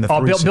shouldn't have been the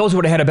 3. Bills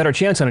would have had a better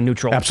chance on a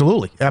neutral.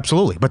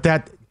 Absolutely.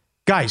 But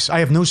guys, I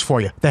have news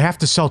for you. They have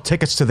to sell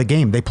tickets to the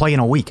game. They play in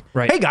a week.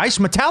 Right. Hey, guys,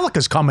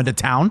 Metallica's coming to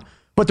town,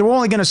 but they're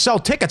only going to sell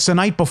tickets the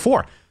night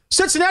before.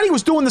 Cincinnati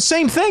was doing the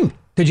same thing.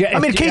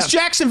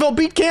 Jacksonville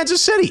beat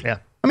Kansas City. Yeah.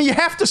 I mean, you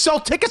have to sell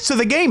tickets to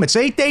the game. It's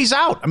 8 days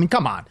out. I mean,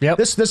 come on. Yep.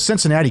 This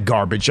Cincinnati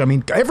garbage. I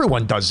mean,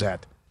 everyone does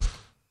that.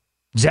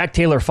 Zach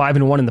Taylor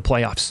 5-1 in the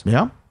playoffs.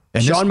 Yeah.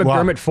 And Sean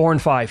McDermott,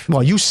 4-5.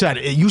 Well, you said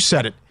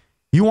it.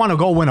 You want to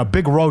go win a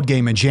big road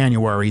game in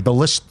January. The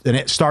list, and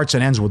it starts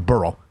and ends with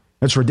Burrow.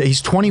 That's ridiculous.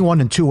 He's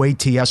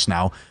 21-2 ATS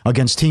now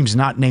against teams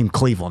not named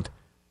Cleveland.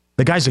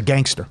 The guy's a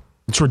gangster.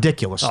 It's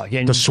ridiculous. Oh,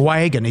 yeah, the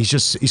swag, and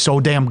he's so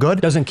damn good.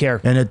 Doesn't care.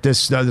 And they're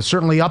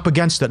certainly up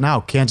against it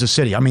now, Kansas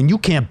City. I mean, you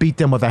can't beat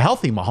them with a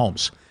healthy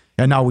Mahomes.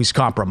 And now he's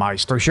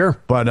compromised. For sure.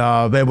 But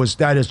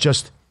that is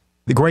just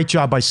the great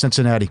job by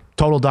Cincinnati.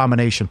 Total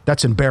domination.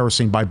 That's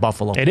embarrassing by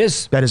Buffalo. It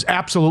is. That is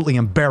absolutely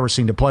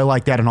embarrassing to play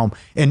like that at home.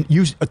 And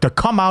to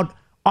come out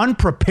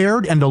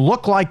unprepared and to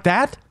look like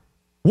that?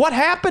 What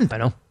happened? I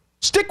know.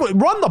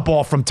 Run the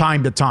ball from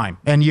time to time.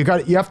 And you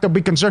have to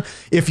be concerned.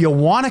 If you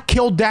want to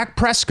kill Dak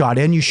Prescott,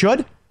 and you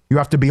should, you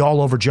have to be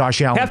all over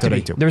Josh Allen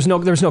today, too. There's no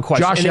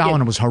question. Josh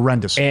Allen was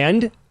horrendous.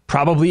 And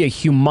probably a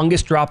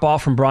humongous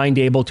drop-off from Brian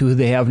Daboll to who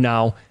they have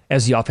now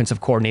as the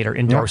offensive coordinator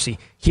in Dorsey.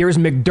 Here's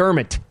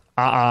McDermott,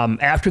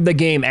 after the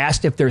game,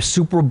 asked if their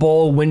Super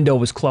Bowl window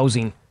was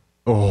closing.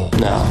 No,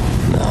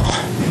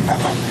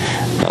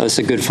 it's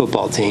a good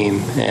football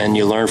team, and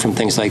you learn from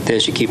things like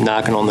this. You keep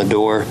knocking on the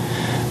door.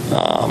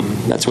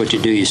 That's what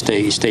you do. You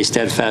stay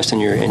steadfast in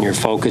your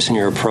focus and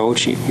your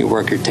approach. You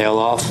work your tail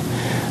off.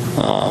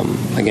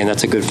 Again,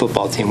 that's a good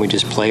football team. We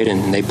just played,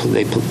 and they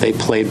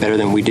played better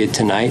than we did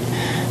tonight.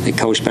 They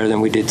coached better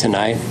than we did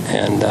tonight,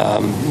 and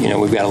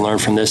we've got to learn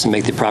from this and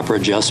make the proper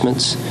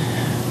adjustments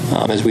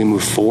as we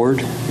move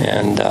forward.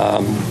 And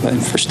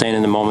for staying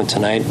in the moment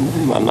tonight,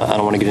 I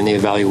don't want to get into the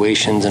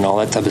evaluations and all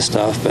that type of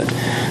stuff, but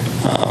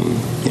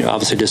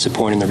obviously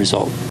disappointed in the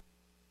result.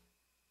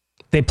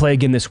 They play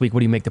again this week. What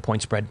do you make the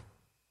point spread?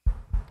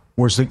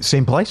 Where's the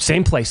same place?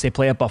 Same place. They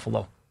play at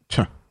Buffalo.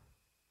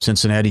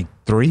 Cincinnati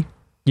 3.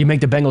 You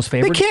make the Bengals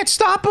favorite? They can't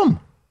stop them.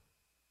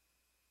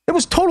 It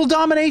was total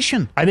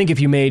domination. I think if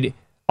you made,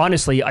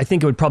 honestly, I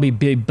think it would probably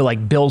be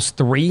like Bills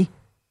 3,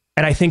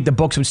 and I think the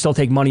books would still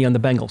take money on the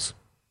Bengals.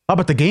 How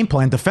about the game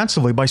plan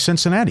defensively by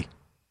Cincinnati?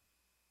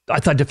 I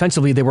thought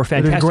defensively they were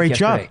fantastic. They did a great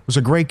yesterday. job. It was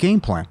a great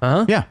game plan.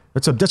 Uh-huh. Yeah,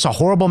 that's a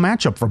horrible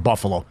matchup for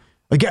Buffalo.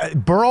 Again,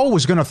 Burrow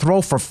was going to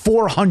throw for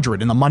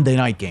 400 in the Monday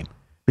night game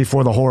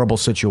before the horrible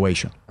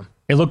situation.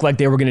 It looked like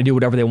they were going to do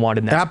whatever they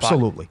wanted in that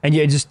Absolutely. spot.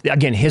 And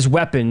again, his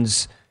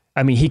weapons,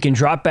 I mean, he can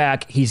drop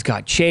back. He's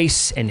got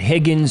Chase and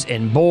Higgins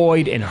and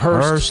Boyd and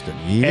Hurst.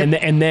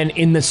 And then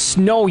in the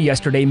snow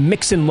yesterday,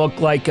 Mixon looked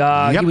like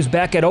he was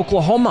back at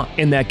Oklahoma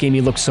in that game.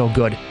 He looked so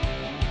good.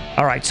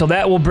 All right, so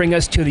that will bring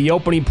us to the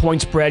opening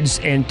point spreads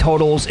and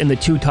totals in the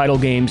two title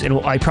games. And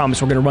I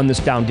promise we're going to run this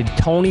down. Did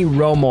Tony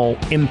Romo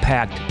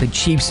impact the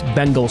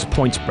Chiefs-Bengals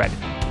point spread?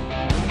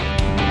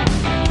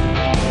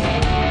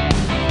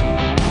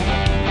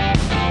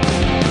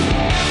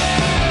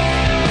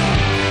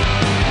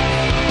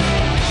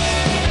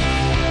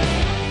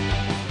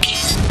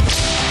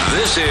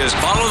 This is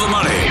Follow the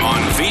Money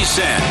on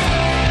VSiN.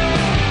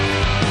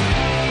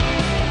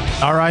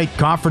 All right,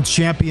 conference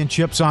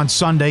championships on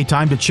Sunday.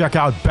 Time to check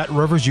out Bet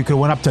Rivers. You could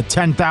win up to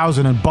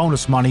 $10,000 in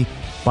bonus money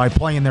by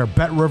playing their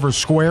Bet Rivers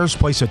squares.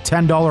 Place a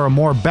 $10 or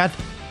more bet,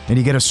 and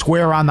you get a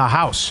square on the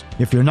house.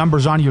 If your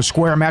numbers on your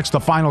square match the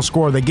final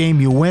score of the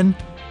game, you win.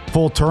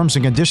 Full terms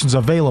and conditions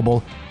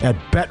available at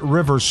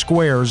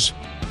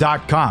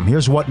BetRiversSquares.com.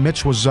 Here's what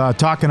Mitch was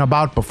talking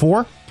about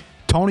before.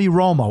 Tony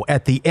Romo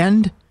at the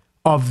end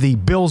of the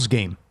Bills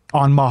game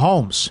on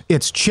Mahomes.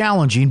 It's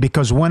challenging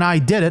because when I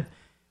did it,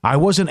 I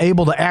wasn't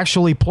able to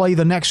actually play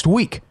the next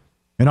week.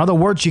 In other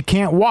words, you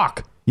can't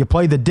walk. You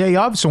play the day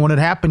of, so when it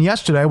happened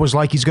yesterday, it was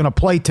like he's going to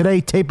play today,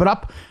 tape it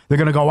up. They're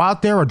going to go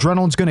out there,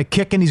 adrenaline's going to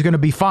kick in, he's going to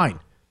be fine.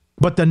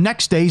 But the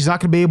next day, he's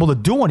not going to be able to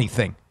do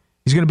anything.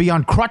 He's going to be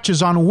on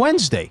crutches on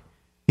Wednesday.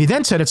 He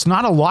then said it's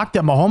not a lock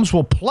that Mahomes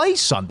will play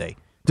Sunday,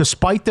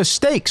 despite the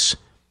stakes.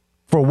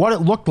 For what it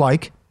looked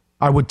like,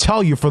 I would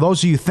tell you, for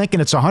those of you thinking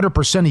it's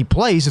 100% he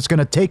plays, it's going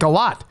to take a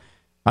lot.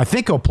 I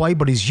think he'll play,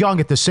 but he's young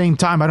at the same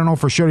time. I don't know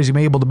for sure he's going to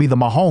be able to be the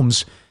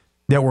Mahomes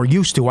that we're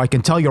used to. I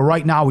can tell you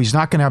right now he's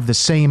not going to have the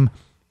same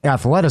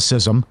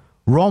athleticism.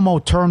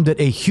 Romo termed it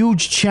a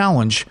huge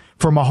challenge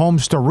for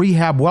Mahomes to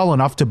rehab well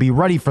enough to be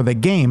ready for the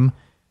game.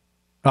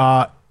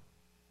 And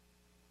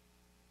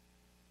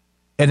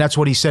that's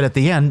what he said at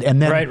the end.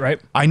 And then right.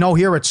 I know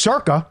here at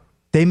Circa,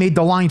 they made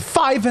the line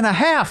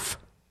 5.5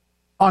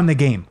 on the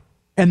game.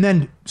 And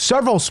then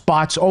several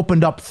spots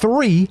opened up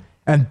 3,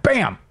 and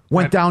bam,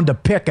 went down to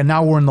pick, and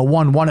now we're in the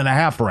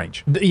 1.5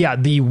 range. Yeah,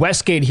 the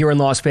Westgate here in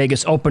Las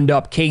Vegas opened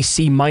up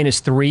KC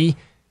 -3,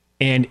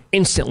 and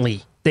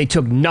instantly they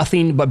took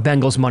nothing but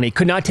Bengals money.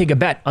 Could not take a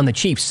bet on the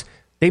Chiefs.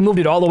 They moved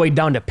it all the way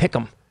down to pick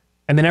 'em.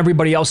 And then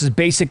everybody else is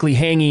basically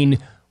hanging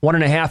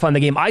 1.5 on the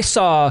game. I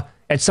saw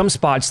at some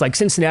spots like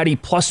Cincinnati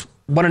plus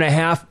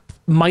 1.5,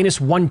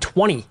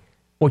 -120,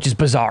 which is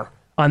bizarre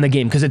on the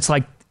game because it's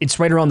like it's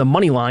right around the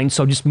money line,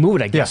 so just move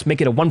it, I guess. Yeah.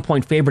 Make it a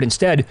 1-point favorite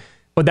instead.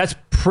 But that's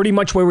pretty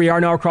much where we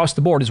are now across the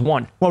board is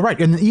 1. Well, right.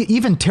 And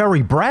even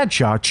Terry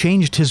Bradshaw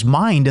changed his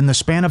mind in the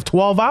span of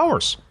 12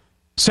 hours.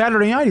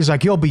 Saturday night, he's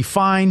like, he'll be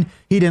fine.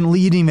 He didn't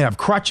even have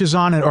crutches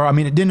on it. Or,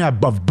 it didn't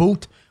have a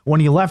boot.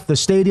 When he left the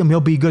stadium, he'll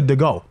be good to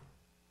go.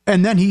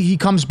 And then he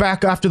comes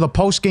back after the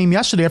post game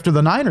yesterday, after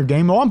the Niner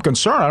game. Oh, I'm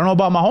concerned. I don't know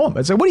about Mahomes.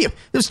 I said, what are you?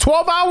 It's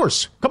 12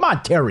 hours. Come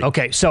on, Terry.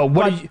 Okay, so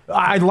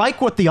I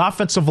like what the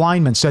offensive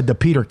lineman said to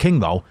Peter King,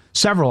 though,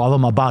 several of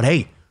them, about,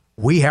 hey,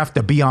 we have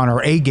to be on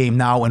our A game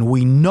now, and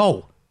we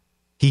know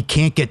he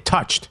can't get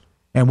touched,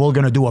 and we're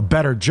going to do a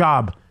better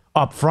job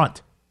up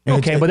front.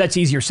 Okay, but that's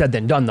easier said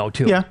than done, though,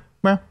 too. Yeah,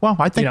 well,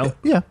 I think,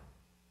 yeah.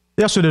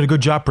 They also did a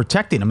good job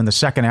protecting him in the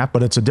second half,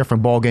 but it's a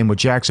different ball game with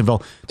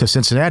Jacksonville to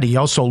Cincinnati. He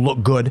also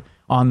looked good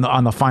on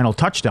the final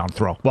touchdown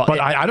throw. Well,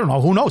 but I don't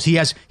know. Who knows?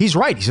 He's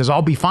right. He says,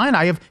 I'll be fine.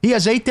 He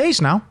has 8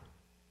 days now.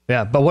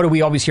 Yeah, but what do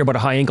we always hear about a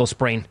high ankle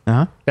sprain?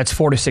 That's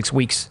 4 to 6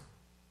 weeks.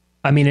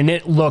 I mean, and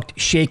it looked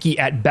shaky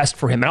at best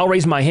for him. And I'll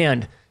raise my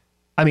hand.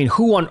 I mean,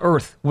 who on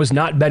earth was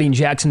not betting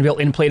Jacksonville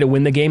in play to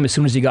win the game as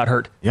soon as he got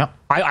hurt? Yeah.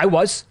 I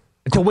was.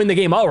 To win the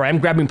game outright. I'm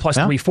grabbing plus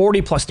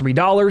 $3.40, plus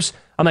 $3.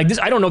 I'm like,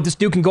 I don't know if this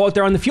dude can go out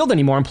there on the field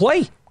anymore and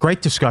play.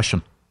 Great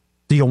discussion.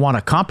 Do you want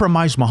to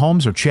compromise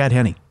Mahomes or Chad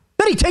Henne?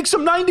 Then he takes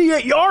him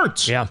 98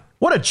 yards. Yeah.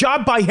 What a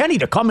job by Henne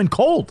to come in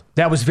cold.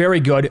 That was very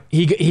good.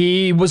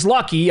 He was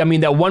lucky. I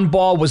mean, that one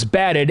ball was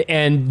batted,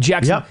 and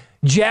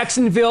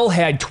Jacksonville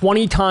had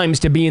 20 times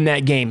to be in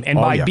that game. And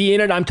by being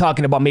it, I'm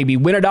talking about maybe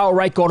win it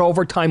outright, go to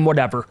overtime,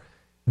 whatever.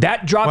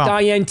 That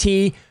dropped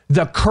INT,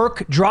 the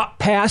Kirk drop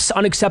pass,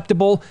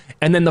 unacceptable,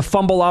 and then the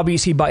fumble,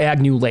 obviously, by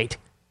Agnew late.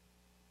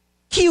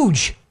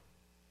 Huge.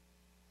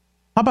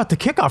 How about the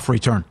kickoff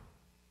return?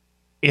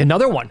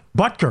 Another one.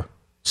 Butker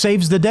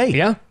saves the day.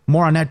 Yeah.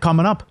 More on that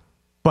coming up.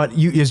 But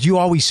as you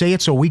always say,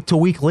 it's a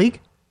week-to-week league.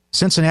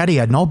 Cincinnati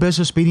had no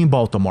business beating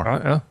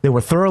Baltimore. They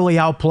were thoroughly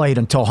outplayed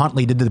until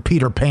Huntley did the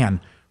Peter Pan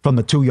from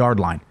the 2-yard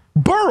line.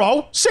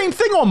 Burrow, same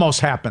thing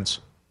almost happens.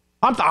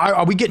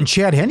 Are we getting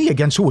Chad Henne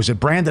against who? Was it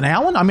Brandon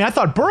Allen? I mean, I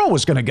thought Burrow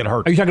was going to get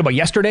hurt. Are you talking about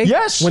yesterday?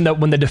 Yes. When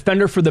the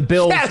defender for the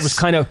Bills was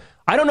kind of,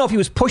 I don't know if he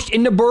was pushed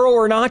into Burrow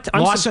or not.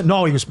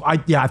 No, he was. I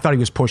thought he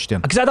was pushed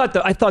in. Because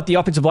I thought the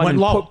offensive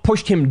lineman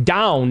pushed him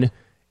down,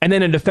 and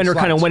then a defender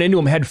kind of went into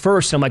him head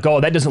first. And I'm like, oh,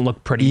 that doesn't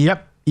look pretty.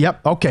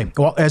 Yep. Okay.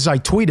 Well, as I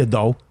tweeted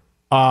though,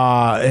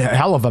 a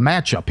hell of a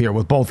matchup here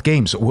with both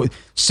games.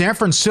 San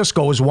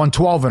Francisco has won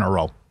 12 in a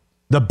row.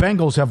 The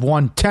Bengals have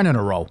won 10 in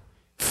a row.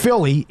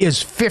 Philly is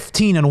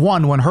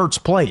 15-1 when Hurts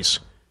plays.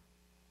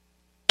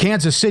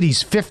 Kansas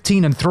City's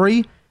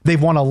 15-3.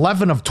 They've won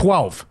 11 of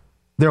 12.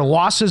 Their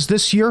losses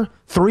this year,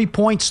 3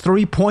 points,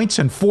 3 points,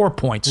 and 4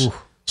 points. Ooh.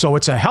 So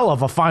it's a hell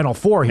of a Final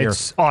Four here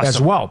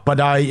as well. But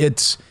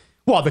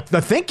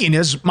the thinking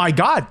is, my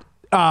God,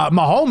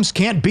 Mahomes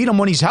can't beat him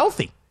when he's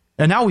healthy.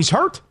 And now he's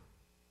hurt.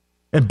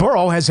 And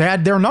Burrow has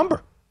had their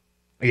number.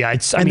 Yeah,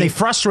 they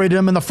frustrated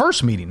him in the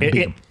first meeting.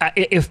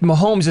 If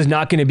Mahomes is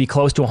not going to be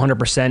close to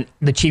 100%,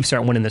 the Chiefs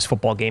aren't winning this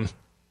football game.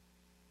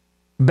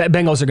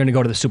 Bengals are going to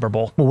go to the Super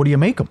Bowl. Well, what do you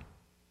make them?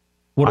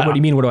 What do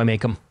you mean, what do I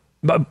make them?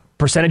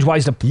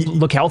 Percentage-wise to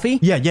look healthy?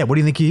 Yeah. What do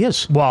you think he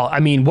is? Well, I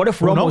mean, what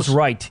if Romo's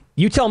right?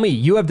 You tell me.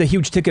 You have the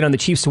huge ticket on the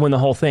Chiefs to win the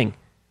whole thing.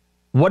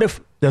 What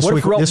if this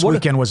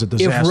weekend was a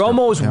disaster? If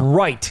Romo's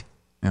right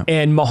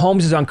and Mahomes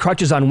is on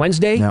crutches on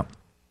Wednesday,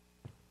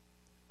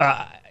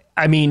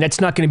 I mean, that's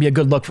not going to be a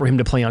good look for him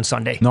to play on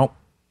Sunday. Nope.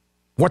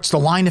 What's the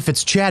line if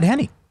it's Chad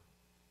Henne?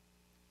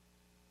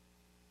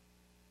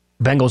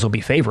 Bengals will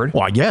be favored.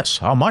 Well, yes.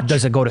 How much?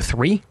 Does it go to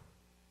 3?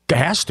 It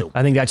has to.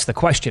 I think that's the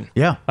question.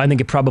 Yeah. I think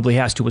it probably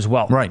has to as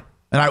well. Right.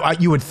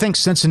 And you would think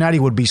Cincinnati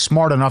would be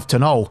smart enough to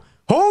know,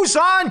 who's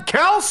on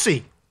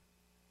Kelsey?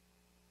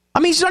 I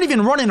mean, he's not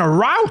even running a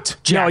route.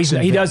 No,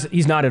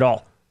 he's not at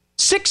all.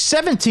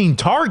 17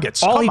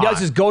 targets. All he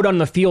does is go down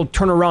the field,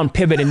 turn around,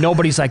 pivot, and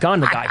nobody's on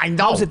the guy. I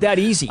know. How's it that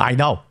easy? I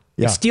know.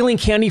 Yeah. It's stealing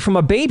candy from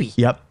a baby.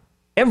 Yep.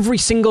 Every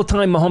single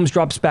time Mahomes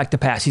drops back to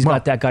pass, he's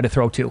got that guy to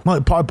throw to.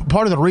 Well, part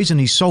of the reason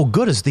he's so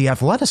good is the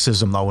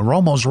athleticism, though, and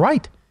Romo's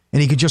right.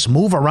 And he could just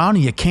move around,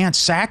 and you can't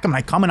sack him.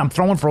 I come in, I'm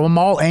throwing from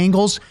all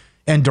angles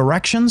and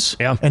directions,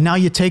 and now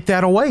you take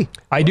that away.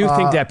 I do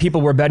think that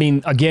people were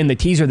betting, again, the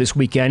teaser this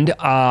weekend.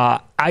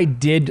 I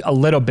did a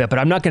little bit, but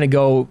I'm not going to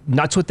go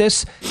nuts with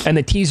this. And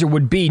the teaser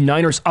would be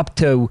Niners up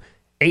to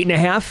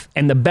 8.5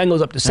 and the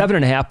Bengals up to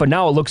 7.5. But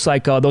now it looks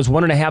like those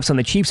 1.5s on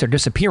the Chiefs are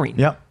disappearing.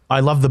 Yep. I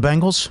love the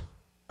Bengals.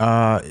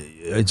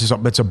 It's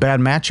a bad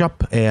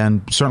matchup,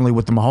 and certainly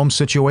with the Mahomes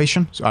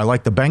situation, I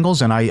like the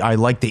Bengals, and I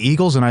like the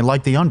Eagles, and I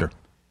like the under.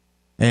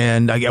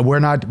 And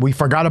we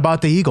forgot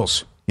about the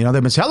Eagles. You know,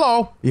 they've been,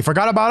 hello, you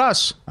forgot about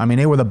us. I mean,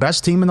 they were the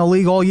best team in the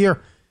league all year.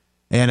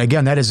 And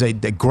again, that is a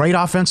great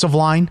offensive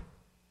line.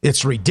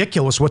 It's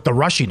ridiculous with the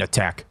rushing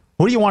attack.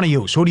 Who do you want to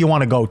use? Who do you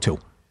want to go to?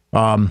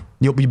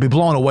 You'll be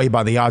blown away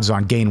by the odds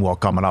on Gainwell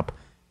coming up.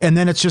 And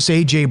then it's just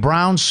A.J.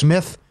 Brown,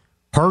 Smith,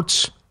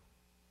 Hurts.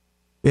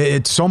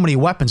 It's so many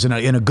weapons in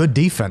a good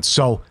defense.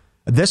 So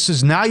this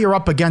is, now you're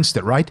up against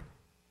it, right?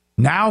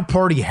 Now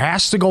Purdy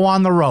has to go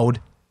on the road.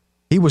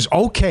 He was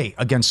okay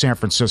against San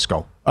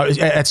Francisco,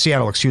 at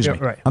Seattle, excuse me,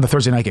 on the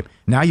Thursday night game.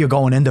 Now you're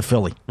going into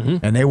Philly,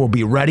 and they will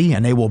be ready,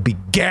 and they will be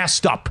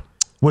gassed up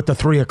with the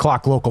 3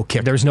 o'clock local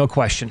kick. There's no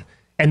question.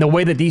 And the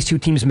way that these two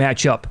teams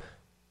match up,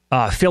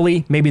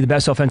 Philly, maybe the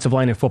best offensive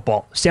line in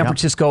football. San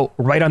Francisco,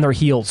 right on their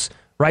heels.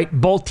 right?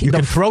 You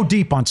can throw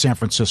deep on San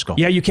Francisco.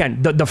 Yeah, you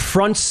can. The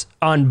fronts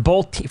on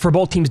for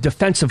both teams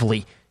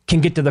defensively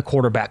can get to the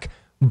quarterback.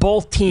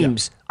 Both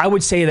teams, I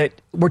would say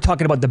that we're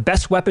talking about the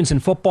best weapons in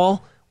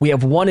football. We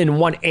have 1 and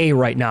 1A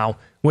right now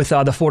with the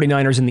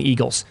 49ers and the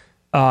Eagles.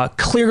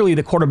 Clearly,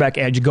 the quarterback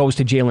edge goes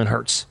to Jalen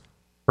Hurts,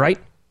 right?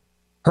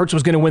 Hurts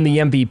was going to win the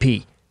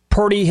MVP.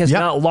 Purdy has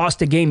not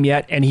lost a game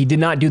yet, and he did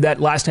not do that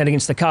last night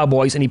against the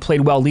Cowboys, and he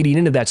played well leading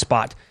into that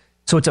spot.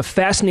 So it's a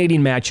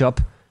fascinating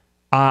matchup.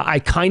 I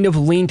kind of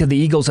lean to the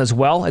Eagles as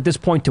well at this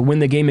point to win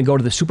the game and go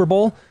to the Super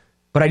Bowl,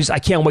 but I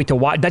can't wait to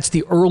watch. That's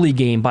the early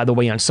game, by the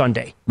way, on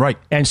Sunday. Right.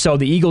 And so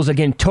the Eagles,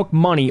 again, took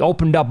money,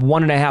 opened up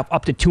 1.5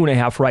 up to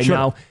 2.5 right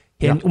now.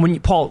 And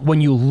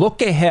when you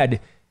look ahead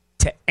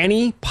to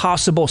any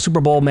possible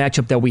Super Bowl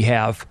matchup that we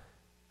have,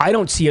 I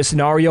don't see a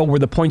scenario where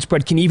the point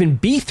spread can even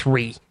be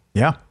 3.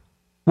 Yeah.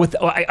 With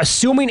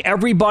assuming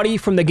everybody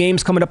from the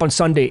games coming up on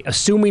Sunday,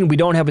 assuming we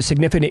don't have a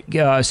significant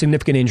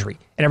injury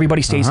and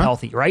everybody stays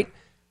healthy, right?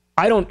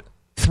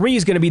 3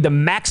 is going to be the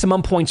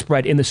maximum point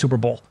spread in the Super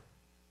Bowl.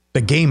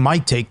 The game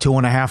might take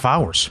 2.5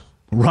 hours.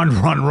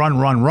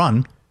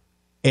 Run.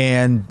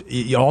 And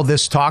all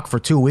this talk for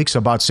 2 weeks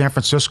about San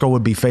Francisco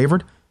would be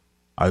favored,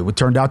 it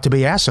turned out to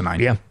be asinine.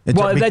 Yeah. If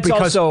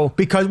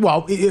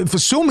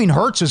assuming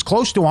Hurts is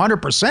close to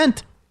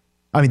 100%,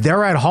 I mean,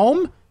 they're at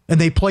home and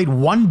they played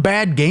one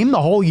bad game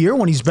the whole year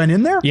when he's been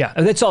in there? Yeah,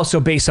 and that's also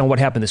based on what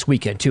happened this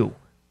weekend, too.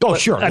 Oh,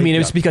 sure. I mean,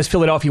 it's because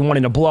Philadelphia won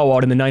in a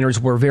blowout, and the Niners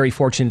were very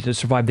fortunate to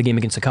survive the game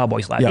against the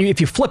Cowboys last.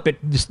 If you flip it,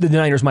 the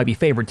Niners might be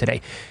favored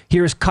today.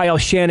 Here's Kyle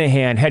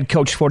Shanahan, head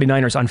coach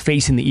 49ers, on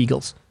facing the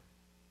Eagles.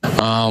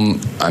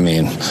 I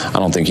mean, I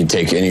don't think you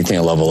take anything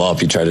a level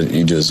up. You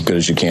do as good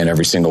as you can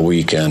every single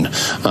week, and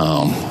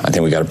I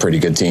think we got a pretty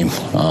good team.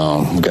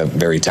 We've got a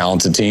very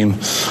talented team,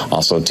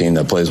 also a team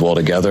that plays well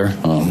together.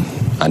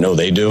 I know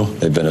they do.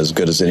 They've been as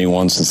good as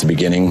anyone since the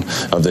beginning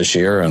of this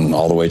year and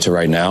all the way to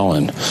right now.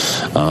 And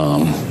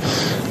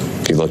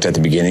if you looked at the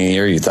beginning of the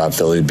year, you thought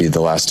Philly would be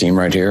the last team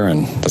right here,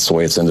 and that's the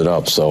way it's ended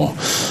up. So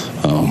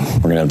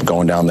we're going to be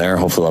going down there.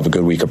 Hopefully we'll have a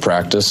good week of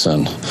practice,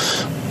 and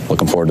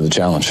looking forward to the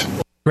challenge.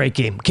 Great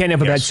game. Can't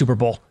have a bad Super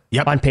Bowl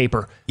on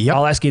paper.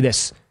 I'll ask you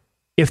this.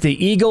 If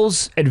the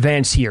Eagles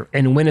advance here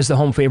and win as the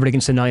home favorite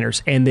against the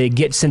Niners and they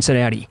get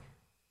Cincinnati.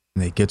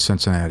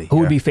 Who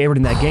would be favored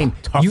in that game?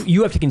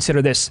 You have to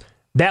consider this.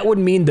 That would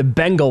mean the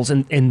Bengals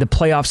in the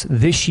playoffs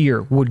this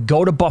year would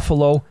go to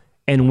Buffalo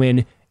and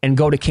win and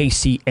go to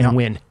KC and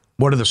win.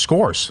 What are the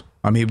scores?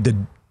 I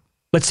mean,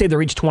 let's say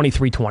they're each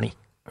 23-20.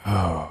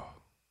 Oh,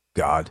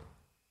 God.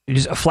 You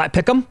just a flat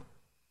pick 'em?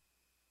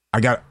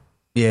 I'd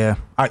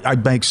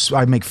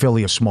make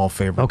Philly a small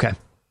favorite. Okay.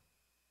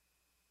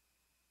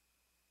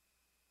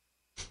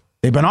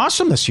 They've been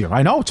awesome this year.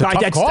 I know. It's a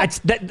tough call.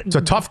 It's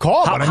a tough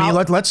call, but I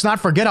mean, let's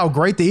not forget how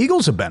great the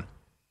Eagles have been.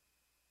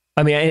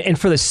 I mean, and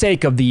for the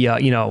sake of the,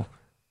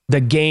 the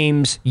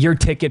games, your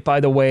ticket, by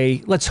the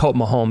way, let's hope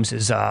Mahomes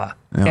is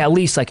at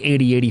least like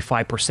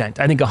 80-85%.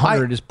 I think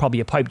 100 is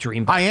probably a pipe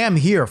dream. I am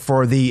here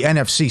for the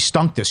NFC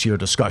stunk this year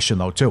discussion,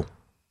 though, too.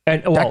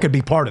 And that could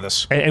be part of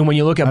this. And when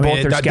you look at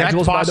both their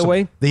schedules, by the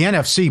way. The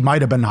NFC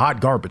might have been hot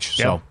garbage.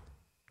 Yep. So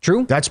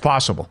true. That's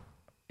possible.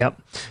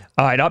 Yep.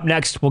 All right, up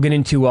next, we'll get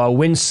into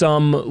win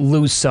some,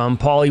 lose some.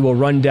 Paulie will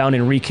run down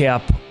and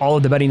recap all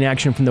of the betting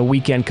action from the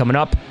weekend coming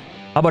up.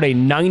 How about a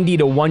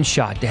 90-1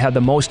 shot to have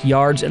the most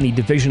yards in the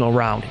divisional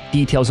round?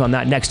 Details on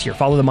that next year.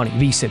 Follow the money.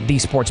 VSiN, the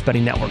Sports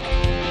Betting Network.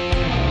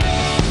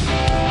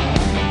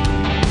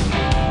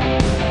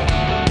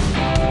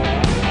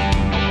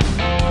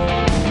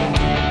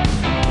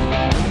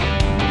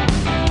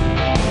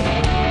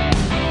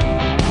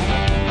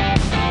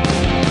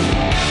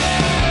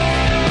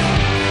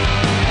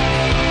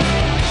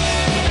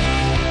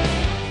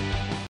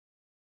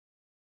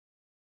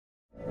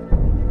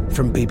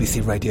 From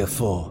BBC Radio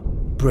 4,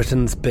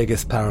 Britain's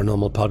biggest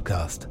paranormal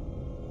podcast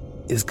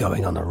is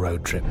going on a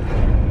road trip.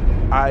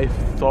 I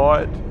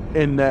thought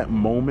in that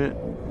moment,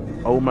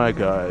 oh my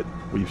God,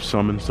 we've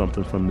summoned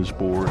something from this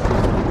board.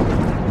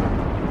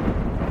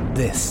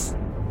 This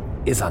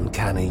is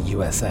Uncanny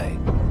USA.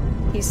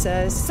 He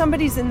says,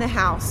 somebody's in the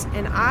house,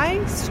 and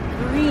I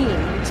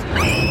screamed.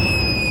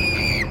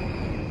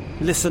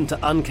 Listen to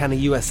Uncanny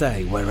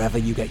USA wherever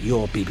you get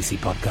your BBC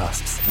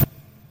podcasts,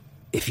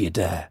 if you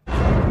dare.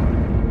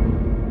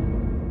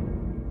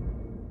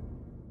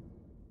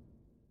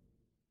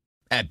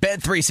 At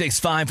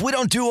Bet365, we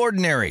don't do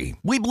ordinary.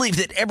 We believe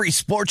that every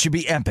sport should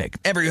be epic.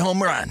 Every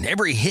home run,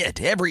 every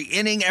hit, every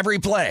inning, every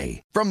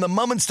play. From the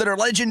moments that are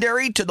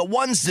legendary to the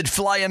ones that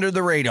fly under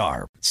the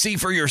radar. See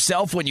for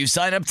yourself when you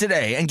sign up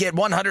today and get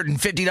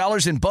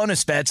 $150 in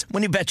bonus bets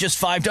when you bet just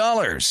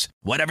 $5.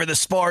 Whatever the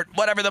sport,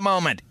 whatever the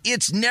moment,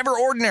 it's never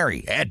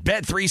ordinary at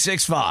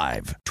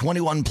Bet365.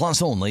 21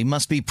 plus only.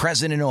 Must be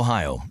present in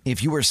Ohio.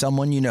 If you or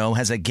someone you know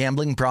has a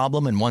gambling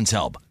problem and wants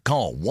help,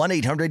 call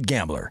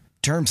 1-800-GAMBLER.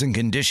 Terms and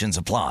conditions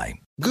apply.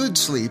 Good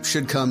sleep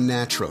should come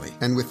naturally,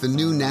 and with the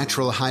new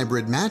Natural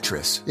Hybrid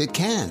mattress, it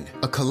can.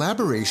 A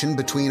collaboration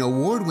between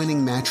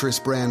award-winning mattress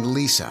brand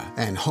Leesa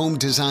and home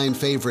design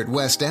favorite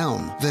West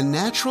Elm, the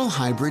Natural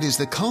Hybrid is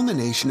the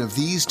culmination of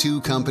these two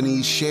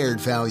companies'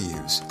 shared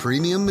values: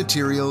 premium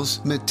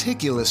materials,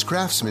 meticulous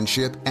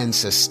craftsmanship, and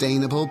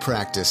sustainable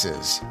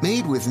practices.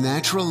 Made with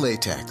natural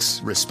latex,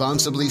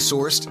 responsibly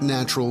sourced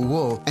natural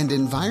wool, and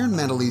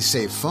environmentally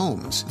safe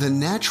foams, the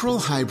Natural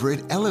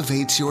Hybrid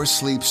elevates your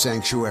sleep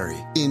sanctuary,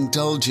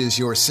 indulges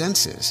your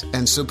senses,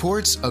 and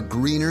supports a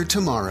greener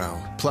tomorrow.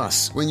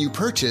 Plus, when you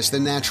purchase the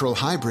Natural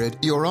Hybrid,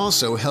 you're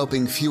also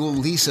helping fuel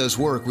Leesa's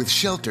work with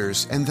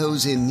shelters and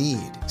those in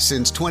need.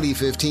 Since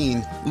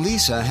 2015,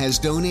 Leesa has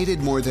donated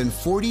more than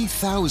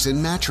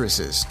 40,000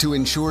 mattresses to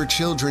ensure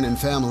children and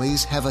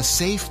families have a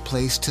safe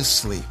place to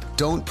sleep.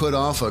 Don't put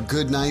off a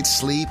good night's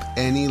sleep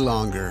any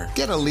longer.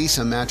 Get a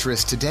Leesa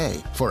mattress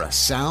today for a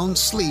sound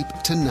sleep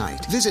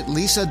tonight. Visit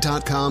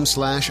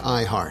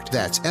leesa.com/iHeart.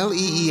 That's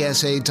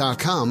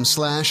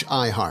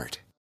LEESA.com/iHeart.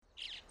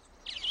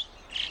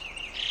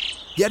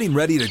 Getting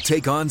ready to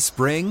take on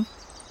spring?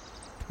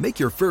 Make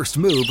your first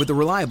move with the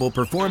reliable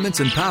performance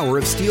and power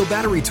of Steel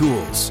battery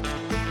tools.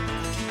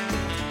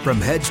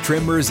 From hedge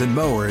trimmers and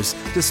mowers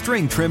to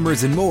string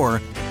trimmers and more,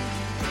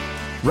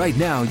 right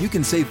now you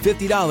can save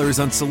 $50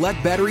 on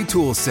select battery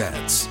tool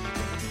sets.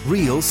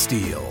 Real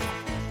Steel.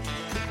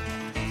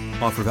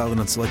 Offer valid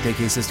on select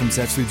AK system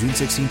sets through June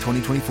 16,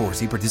 2024.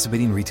 See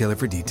participating retailer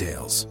for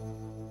details.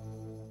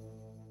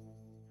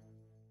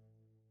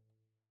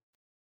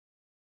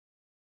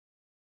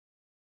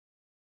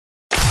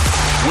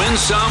 Win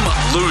Some,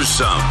 Lose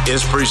Some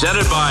is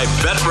presented by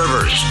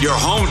BetRivers, your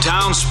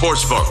hometown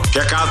sportsbook.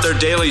 Check out their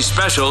daily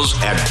specials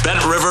at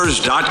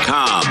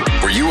BetRivers.com.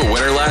 Were you a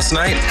winner last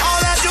night?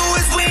 All I do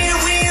is win,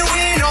 win,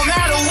 win, no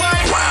matter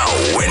what. Wow,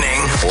 winning.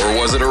 Or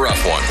was it a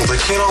rough one? Well, they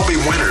can't all be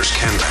winners,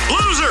 can they?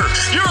 Loser!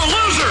 You're a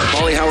loser!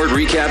 Paulie Howard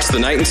recaps the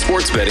night in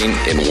sports betting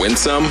in Win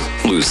Some,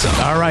 Lose Some.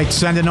 All right,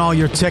 send in all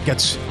your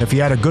tickets. If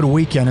you had a good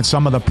weekend and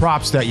some of the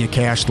props that you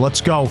cashed,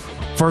 let's go.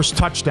 First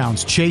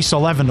touchdowns, Chase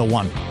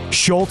 11-1,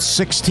 Schultz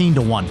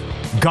 16-1,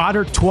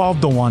 Goddard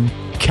 12-1,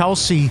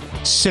 Kelsey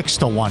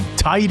 6-1.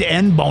 Tight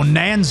end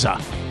bonanza.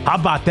 How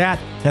about that?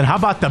 And how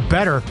about the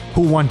bettor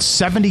who won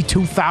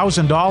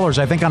 $72,000,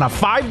 I think, on a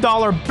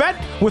 $5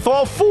 bet with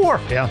all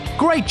four? Yeah.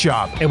 Great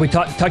job. And we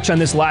touched on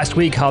this last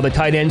week, how the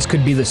tight ends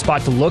could be the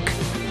spot to look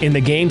in the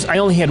games. I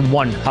only had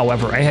one,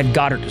 however. I had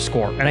Goddard to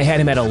score, and I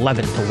had him at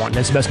 11-1.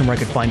 That's the best number I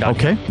could find out.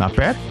 Okay, not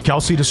bad.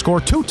 Kelsey to score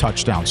 2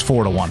 touchdowns,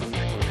 4-1.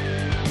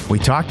 We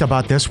talked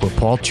about this with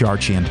Paul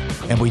Charchian,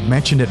 and we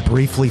mentioned it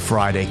briefly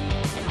Friday.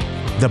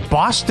 The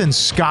Boston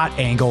Scott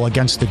angle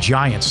against the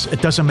Giants,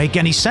 it doesn't make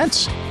any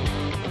sense.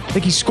 I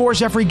think he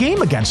scores every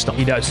game against them.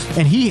 He does.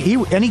 And he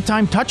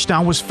anytime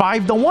touchdown was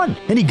 5-1,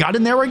 and he got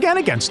in there again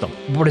against them.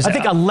 What is that? I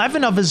think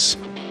 11 of his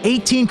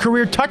 18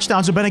 career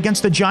touchdowns have been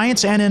against the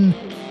Giants, and in,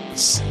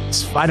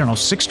 I don't know,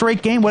 6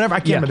 straight game, whatever. I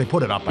can't remember, they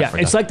put it up. Yeah,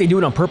 it's like they do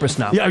it on purpose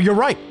now. Yeah, you're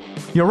right.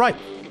 You're right.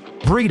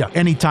 Breida,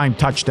 anytime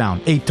touchdown,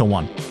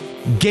 8-1.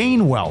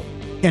 Gainwell,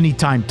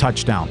 anytime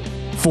touchdown,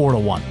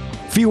 4-1.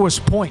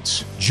 Fewest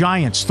points,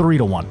 Giants,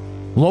 3-1.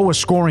 Lowest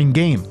scoring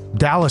game,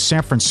 Dallas,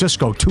 San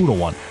Francisco,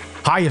 2-1.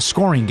 Highest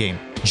scoring game,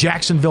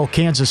 Jacksonville,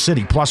 Kansas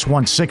City, plus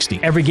 160.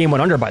 Every game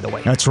went under, by the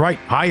way. That's right.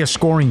 Highest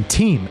scoring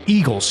team,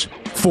 Eagles,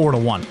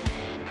 4-1.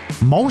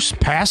 Most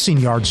passing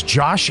yards,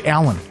 Josh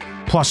Allen,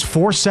 plus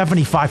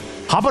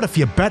 475. How about if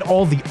you bet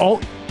all the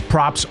alt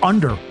props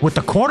under with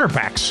the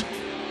quarterbacks?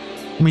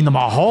 I mean, the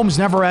Mahomes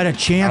never had a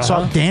chance.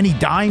 Danny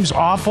Dimes,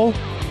 awful.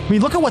 I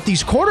mean, look at what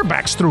these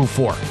quarterbacks threw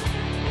for.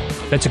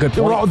 That's a good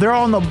point. They're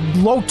all in the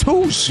low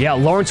 2s. Yeah,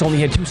 Lawrence only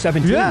had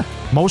 217. Yeah.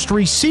 Most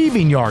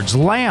receiving yards,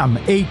 Lamb,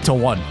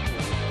 8-1.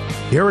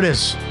 Here it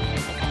is.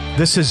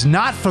 This is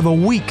not for the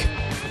week.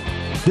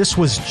 This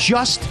was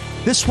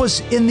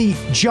in the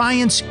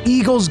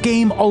Giants-Eagles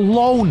game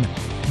alone.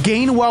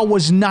 Gainwell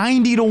was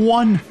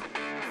 90-1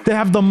 to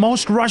have the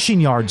most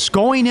rushing yards.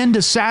 Going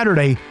into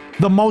Saturday,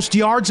 the most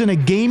yards in a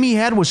game he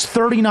had was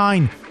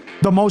 39.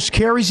 The most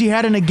carries he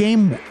had in a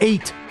game,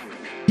 8.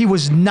 He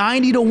was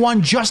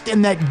 90-1 just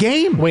in that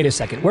game. Wait a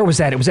second. Where was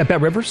that? It was at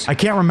BetRivers? I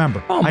can't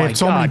remember. Oh, my God. I had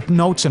so many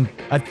notes, and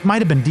it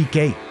might have been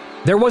DK.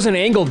 There was an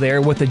angle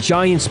there with the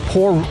Giants'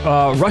 poor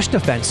rush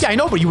defense. Yeah, I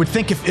know, but you would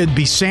think if it'd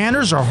be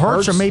Sanders or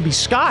Hurts or maybe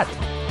Scott.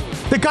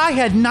 The guy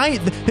had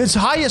his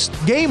highest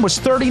game was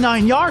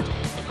 39 yards.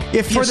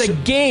 For the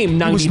game,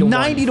 90-1. It was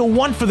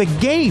 90-1 for the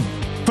game.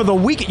 For the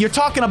weekend. You're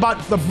talking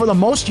about for the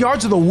most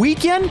yards of the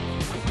weekend?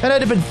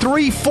 That'd have been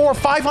 300,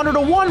 400,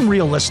 500-1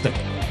 realistic.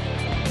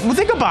 Well,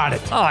 think about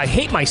it. Oh, I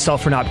hate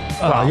myself for not.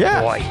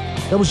 Boy.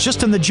 That was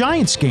just in the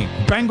Giants game.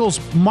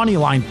 Bengals money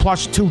line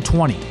plus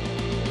 220.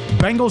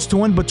 Bengals to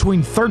win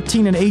between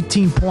 13 and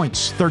 18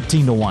 points,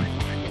 13-1.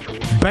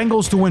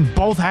 Bengals to win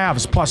both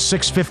halves plus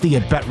 650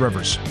 at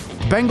BetRivers.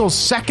 Bengals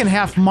second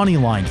half money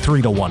line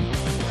 3-1.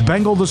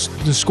 Bengals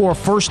to score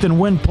first and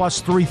win plus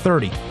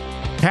 330.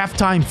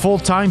 Halftime, full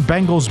time,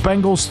 Bengals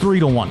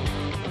 3-1.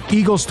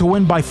 Eagles to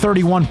win by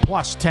 31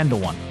 plus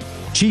 10-1.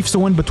 Chiefs to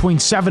win between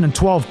 7 and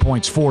 12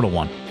 points,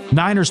 4-1.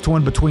 Niners to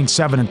win between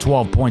 7 and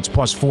 12 points,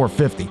 plus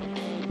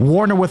 450.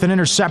 Warner with an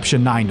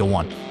interception,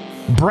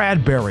 9-1.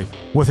 Bradbury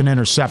with an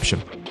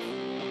interception,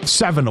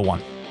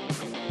 7-1.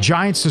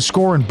 Giants to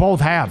score in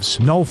both halves,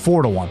 no,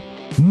 4-1.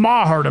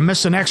 Maher to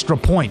miss an extra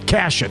point,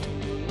 cash it,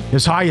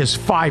 as high as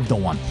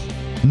 5-1.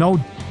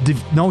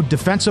 No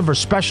defensive or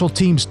special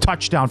teams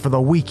touchdown for the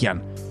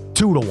weekend,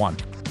 2-1.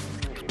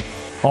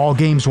 All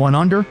games went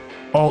under.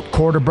 Alt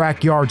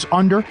quarterback yards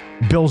under.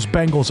 Bills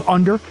Bengals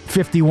under,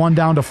 51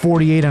 down to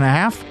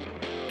 48.5.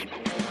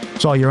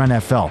 It's all your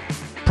NFL.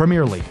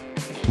 Premier League.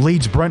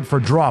 Leeds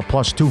Brentford draw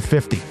plus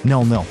 250,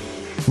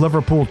 0-0.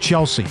 Liverpool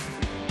Chelsea,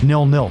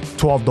 0-0,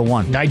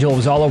 12-1. Nigel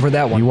was all over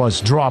that one. He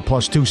was. Draw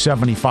plus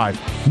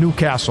 275.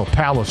 Newcastle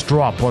Palace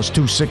draw plus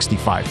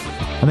 265.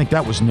 I think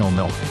that was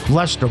 0-0.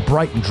 Leicester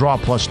Brighton draw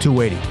plus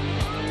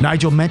 280.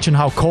 Nigel mentioned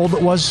how cold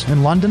it was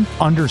in London.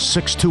 Under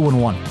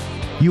 6-2-1.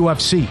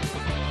 UFC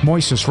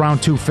Moises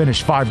round 2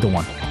 finish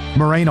 5-1.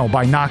 Moreno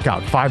by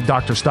knockout, 5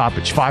 doctor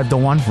stoppage,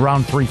 5-1.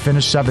 Round 3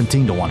 finish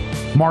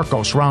 17-1.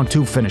 Marcos round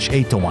 2 finish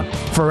 8-1.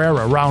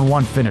 Ferreira round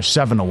 1 finish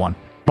 7-1.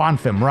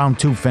 Bonfim round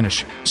 2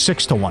 finish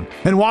 6-1.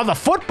 And while the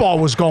football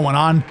was going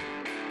on,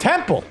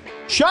 Temple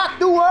shocked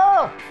the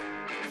world.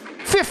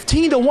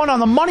 15-1 on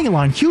the money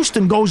line.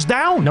 Houston goes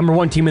down. Number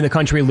 1 team in the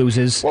country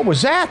loses. What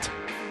was that?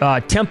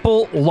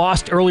 Temple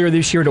lost earlier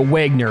this year to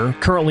Wagner,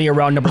 currently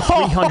around number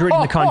 300 in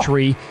the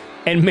country.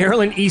 And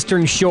Maryland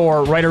Eastern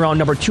Shore right around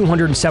number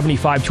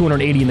 275,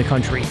 280 in the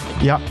country.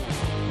 Yep.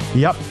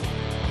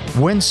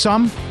 Win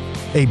some.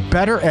 A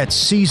better at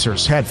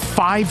Caesars had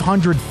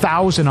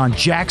 500,000 on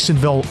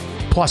Jacksonville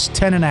plus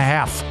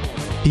 10.5.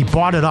 He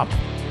bought it up.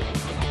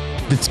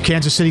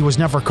 Kansas City was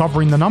never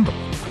covering the number.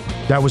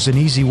 That was an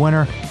easy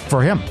winner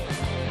for him.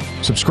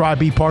 Subscribe,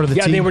 be part of the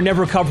team. Yeah, they were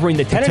never covering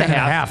the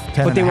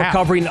 10.5, but they were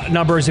covering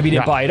numbers if you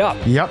didn't buy it up.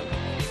 Yep.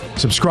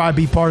 Subscribe,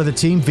 be part of the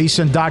team,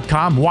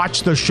 vsin.com.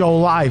 Watch the show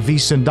live,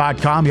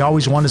 vsin.com. You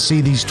always want to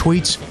see these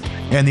tweets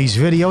and these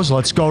videos.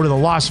 Let's go to the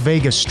Las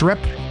Vegas Strip.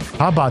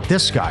 How about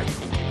this guy?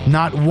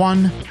 Not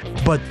one,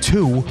 but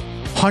 2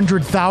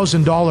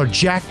 $100,000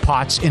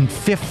 jackpots in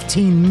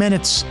 15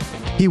 minutes.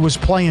 He was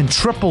playing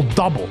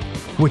triple-double,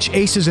 which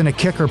aces and a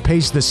kicker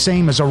pays the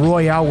same as a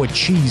Royale with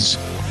cheese.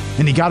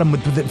 And he got him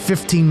within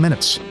 15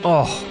 minutes.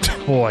 Oh,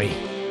 boy.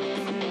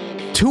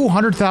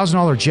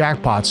 $200,000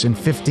 jackpots in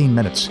 15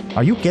 minutes.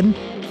 Are you kidding?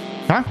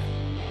 Huh?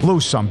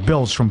 Lose some.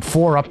 Bills from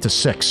 4 up to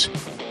 6.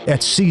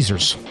 At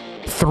Caesars,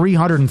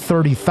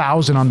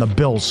 $330,000 on the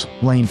Bills,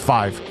 lane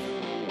 5.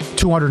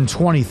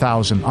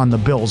 $220,000 on the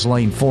Bills,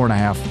 lane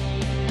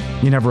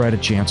 4.5. You never had a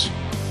chance.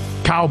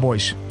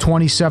 Cowboys,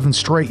 27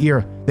 straight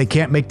year. They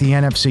can't make the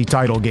NFC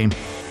title game.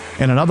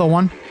 And another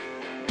one,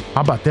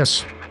 how about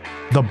this?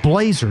 The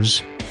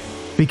Blazers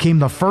became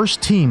the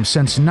first team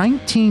since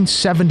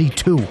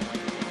 1972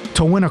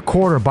 to win a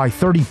quarter by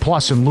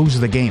 30-plus and lose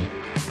the game.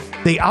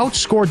 They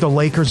outscored the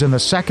Lakers in the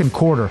second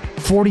quarter,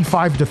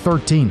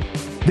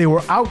 45-13. They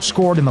were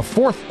outscored in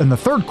the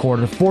third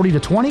quarter,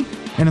 40-20,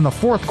 and in the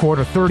fourth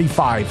quarter,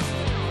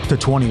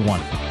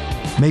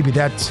 35-21. Maybe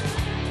that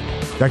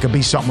could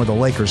be something where the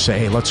Lakers say,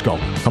 hey, let's go.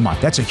 Come on.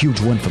 That's a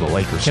huge win for the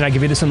Lakers. Can I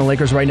give you this on the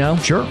Lakers right now?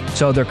 Sure.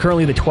 So they're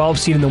currently the 12th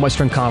seed in the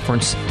Western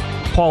Conference.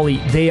 Paulie,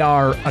 they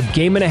are a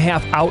game and a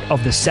half out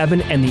of the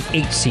 7 and the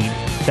 8 seed.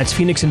 That's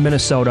Phoenix and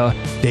Minnesota.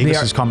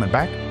 Davis is coming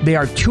back. They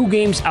are 2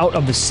 games out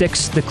of the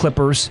 6, the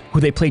Clippers, who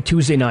they play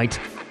Tuesday night.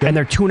 Yep. And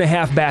they're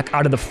 2.5 back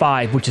out of the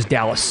 5, which is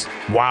Dallas.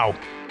 Wow.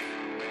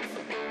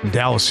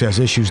 Dallas has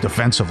issues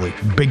defensively,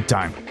 big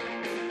time.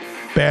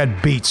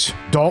 Bad beats.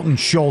 Dalton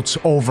Schultz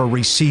over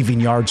receiving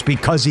yards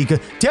because he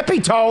could. Tippy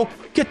toe,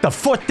 get the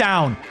foot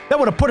down. That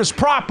would have put his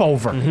prop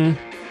over.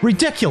 Mm-hmm.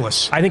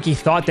 Ridiculous. I think he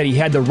thought that he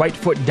had the right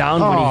foot down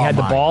when he had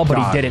the ball, but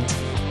he didn't.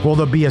 Will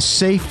there be a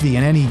safety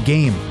in any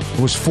game? It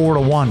was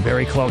 4-1.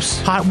 Very close.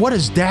 What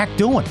is Dak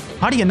doing?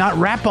 How do you not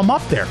wrap him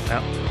up there?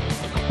 Yeah.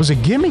 It was a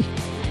gimme.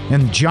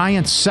 And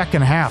Giants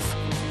second half.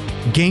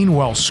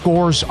 Gainwell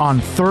scores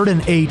on 3rd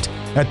and 8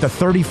 at the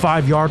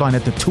 35-yard line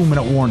at the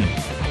 2-minute warning.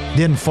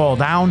 Didn't fall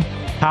down.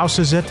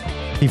 Houses it.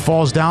 He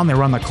falls down. They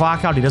run the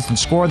clock out. He doesn't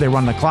score. They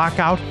run the clock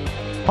out.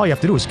 All you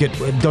have to do is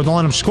don't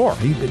let him score.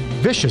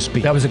 Vicious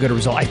beat. That was a good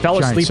result. I fell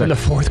asleep in the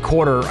fourth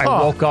quarter. I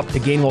woke up to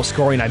Gainwell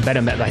scoring. I bet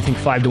him at, I think,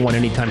 5-1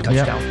 anytime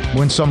touchdown. Yeah.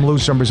 Win some,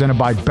 lose some. Presented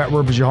by Bet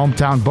Rivers, your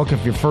hometown book.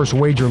 If your first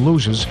wager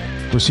loses,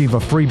 receive a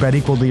free bet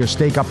equal to your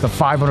stake up to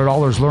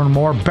 $500. Learn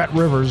more.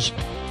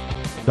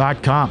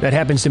 BetRivers.com. That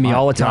happens to me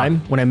all the time.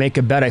 When I make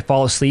a bet, I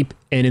fall asleep,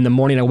 and in the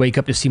morning I wake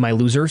up to see my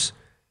losers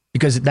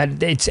because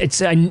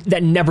that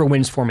never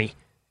wins for me.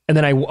 And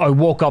then I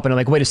woke up and I'm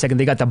like, wait a second,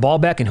 they got the ball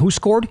back, and who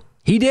scored?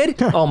 He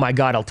did? Oh, my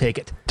God, I'll take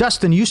it.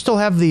 Dustin, you still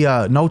have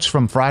the notes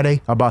from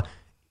Friday about,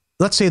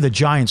 let's say the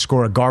Giants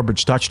score a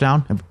garbage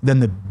touchdown, then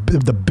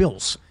the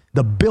Bills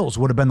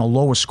would have been the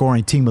lowest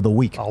scoring team of the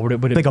week. Oh,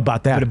 think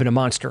about that. Would have been a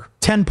monster.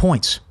 10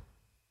 points.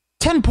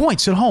 10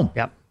 points at home.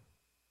 Yep.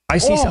 I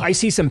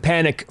see some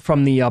panic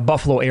from the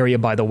Buffalo area,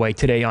 by the way,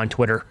 today on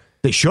Twitter.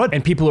 They should.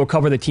 And people who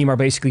cover the team are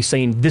basically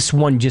saying this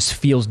one just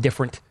feels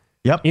different.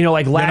 Yep. You know,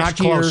 like last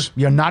year. Close.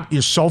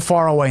 You're so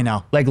far away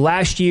now. Like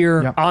last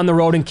year on the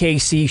road in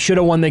KC, should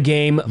have won the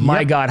game.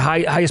 My God,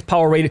 highest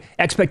power rated.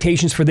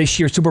 Expectations for this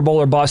year, Super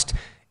Bowl or bust.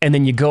 And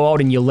then you go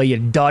out and you lay a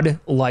dud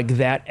like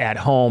that at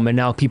home. And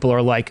now people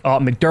are like, oh,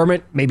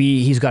 McDermott,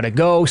 maybe he's got to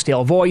go.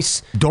 Stale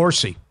voice.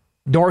 Dorsey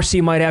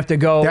might have to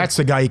go. That's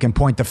the guy you can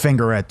point the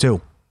finger at,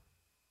 too.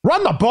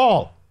 Run the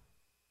ball.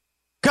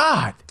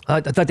 God.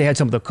 I thought they had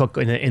something to cook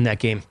in that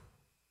game.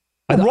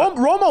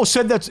 Romo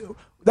said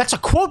that's a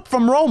quote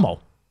from Romo.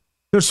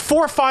 There's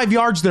 4 or 5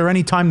 yards there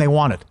anytime they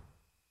want it.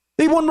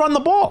 They wouldn't run the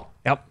ball.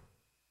 Yep.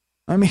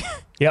 I mean...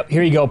 Yep,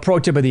 here you go. Pro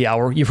tip of the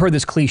hour. You've heard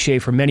this cliche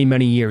for many,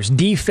 many years.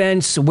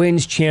 Defense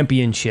wins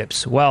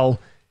championships. Well,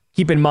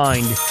 keep in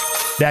mind,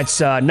 that's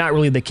not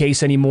really the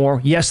case anymore.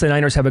 Yes, the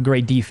Niners have a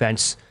great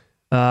defense,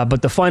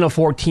 but the final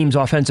 4 teams'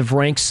 offensive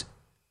ranks,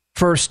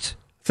 1st,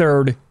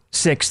 3rd,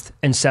 6th,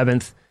 and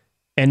 7th,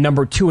 and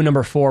number 2 and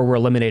number 4 were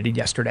eliminated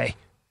yesterday.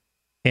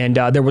 And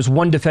there was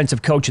one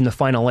defensive coach in the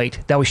final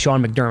 8. That was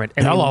Sean McDermott.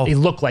 And he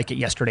looked like it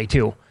yesterday,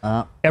 too.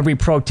 Every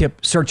pro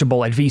tip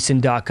searchable at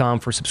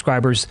vsin.com for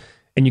subscribers.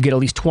 And you get at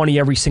least 20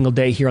 every single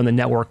day here on the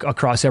network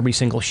across every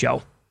single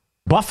show.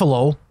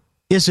 Buffalo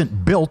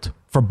isn't built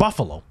for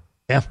Buffalo.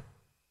 Yeah.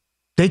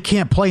 They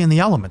can't play in the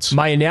elements.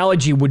 My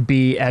analogy would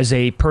be, as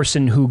a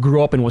person who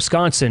grew up in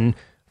Wisconsin,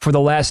 for the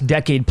last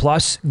decade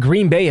plus,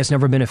 Green Bay has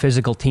never been a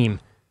physical team.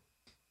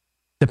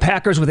 The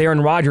Packers with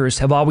Aaron Rodgers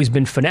have always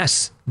been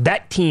finesse.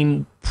 That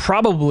team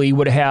probably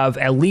would have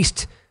at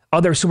least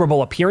other Super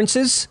Bowl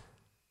appearances.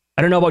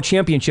 I don't know about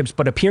championships,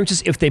 but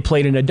appearances if they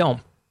played in a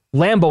dome.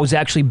 Lambeau is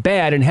actually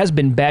bad and has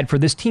been bad for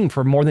this team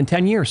for more than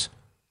 10 years.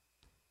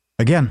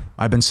 Again,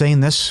 I've been saying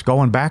this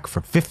going back for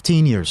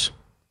 15 years.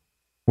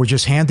 We're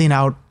just handing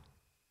out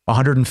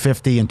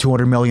 $150 and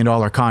 $200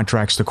 million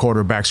contracts to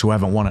quarterbacks who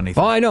haven't won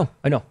anything. Oh, I know.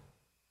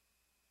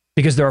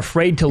 Because they're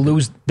afraid to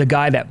lose the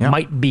guy that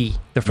might be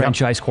the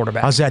franchise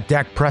quarterback. How's that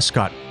Dak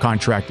Prescott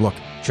contract look?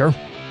 Sure.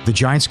 The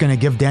Giants going to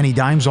give Danny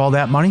Dimes all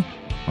that money?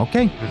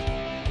 Okay.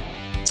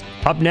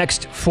 Up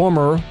next,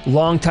 former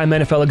longtime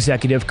NFL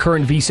executive,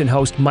 current VSiN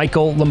host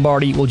Michael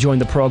Lombardi will join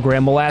the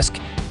program. We'll ask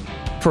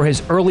for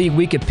his early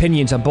week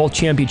opinions on both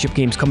championship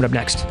games coming up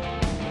next.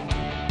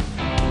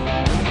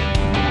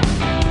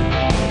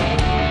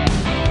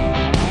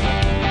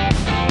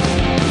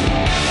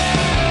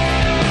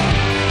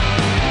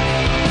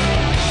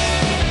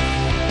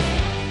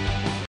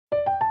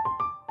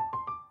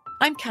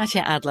 I'm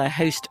Katya Adler,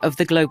 host of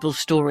The Global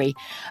Story.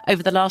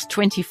 Over the last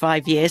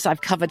 25 years, I've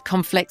covered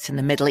conflicts in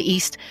the Middle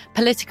East,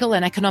 political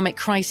and economic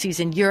crises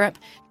in Europe,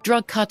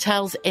 drug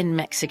cartels in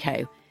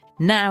Mexico.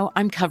 Now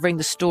I'm covering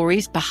the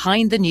stories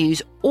behind the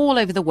news all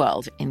over the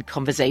world in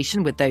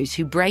conversation with those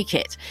who break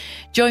it.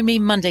 Join me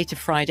Monday to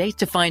Friday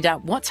to find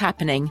out what's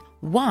happening,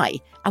 why,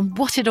 and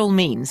what it all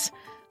means.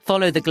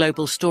 Follow The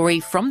Global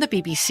Story from the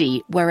BBC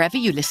wherever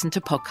you listen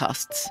to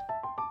podcasts.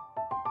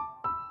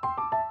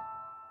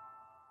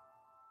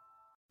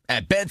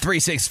 At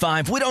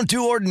Bet365, we don't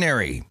do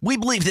ordinary. We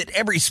believe that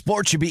every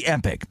sport should be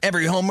epic.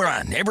 Every home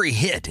run, every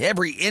hit,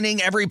 every inning,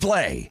 every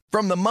play.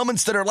 From the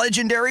moments that are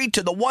legendary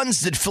to the ones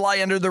that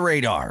fly under the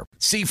radar.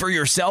 See for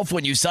yourself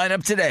when you sign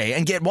up today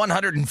and get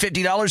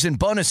 $150 in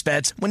bonus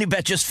bets when you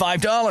bet just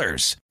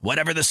 $5.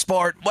 Whatever the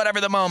sport, whatever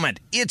the moment,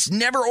 it's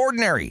never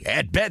ordinary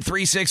at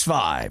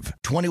Bet365.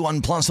 21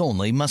 plus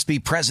only. Must be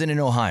present in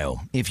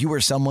Ohio. If you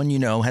or someone you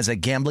know has a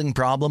gambling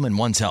problem and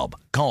wants help,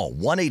 call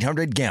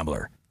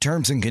 1-800-GAMBLER.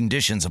 Terms and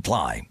conditions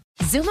apply.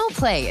 Xumo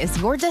Play is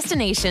your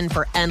destination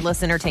for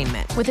endless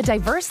entertainment. With a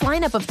diverse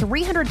lineup of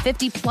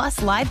 350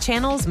 plus live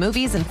channels,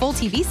 movies, and full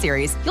TV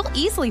series, you'll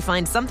easily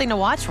find something to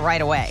watch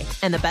right away.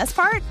 And the best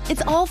part?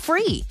 It's all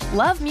free.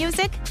 Love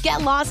music?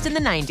 Get lost in the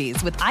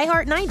 90s with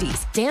iHeart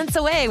 90s, dance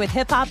away with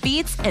hip-hop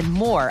beats, and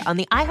more on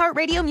the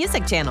iHeartRadio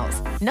music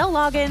channels. No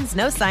logins,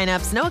 no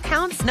signups, no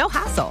accounts, no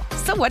hassle.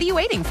 So what are you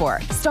waiting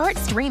for? Start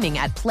streaming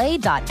at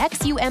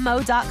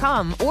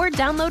play.xumo.com or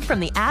download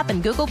from the app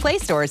and Google Play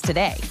stores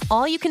today.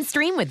 All you can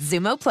stream with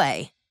Xumo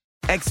Play.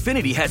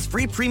 Xfinity has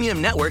free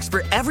premium networks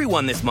for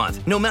everyone this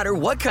month, no matter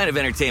what kind of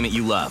entertainment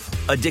you love.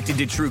 Addicted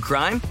to true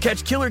crime?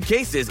 Catch killer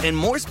cases and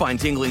more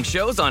spine-tingling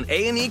shows on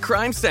A&E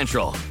Crime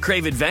Central.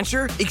 Crave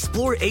adventure?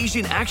 Explore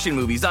Asian action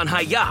movies on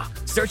Hi-Ya.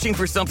 Searching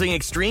for something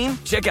extreme?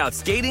 Check out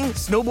skating,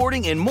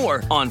 snowboarding, and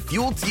more on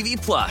Fuel TV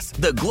Plus,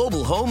 the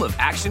global home of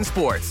action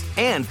sports.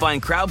 And find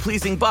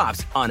crowd-pleasing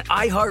bops on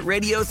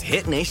iHeartRadio's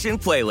Hit Nation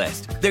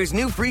playlist. There's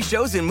new free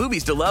shows and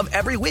movies to love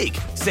every week.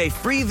 Say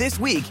free this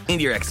week in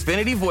your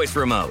Xfinity voice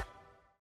remote.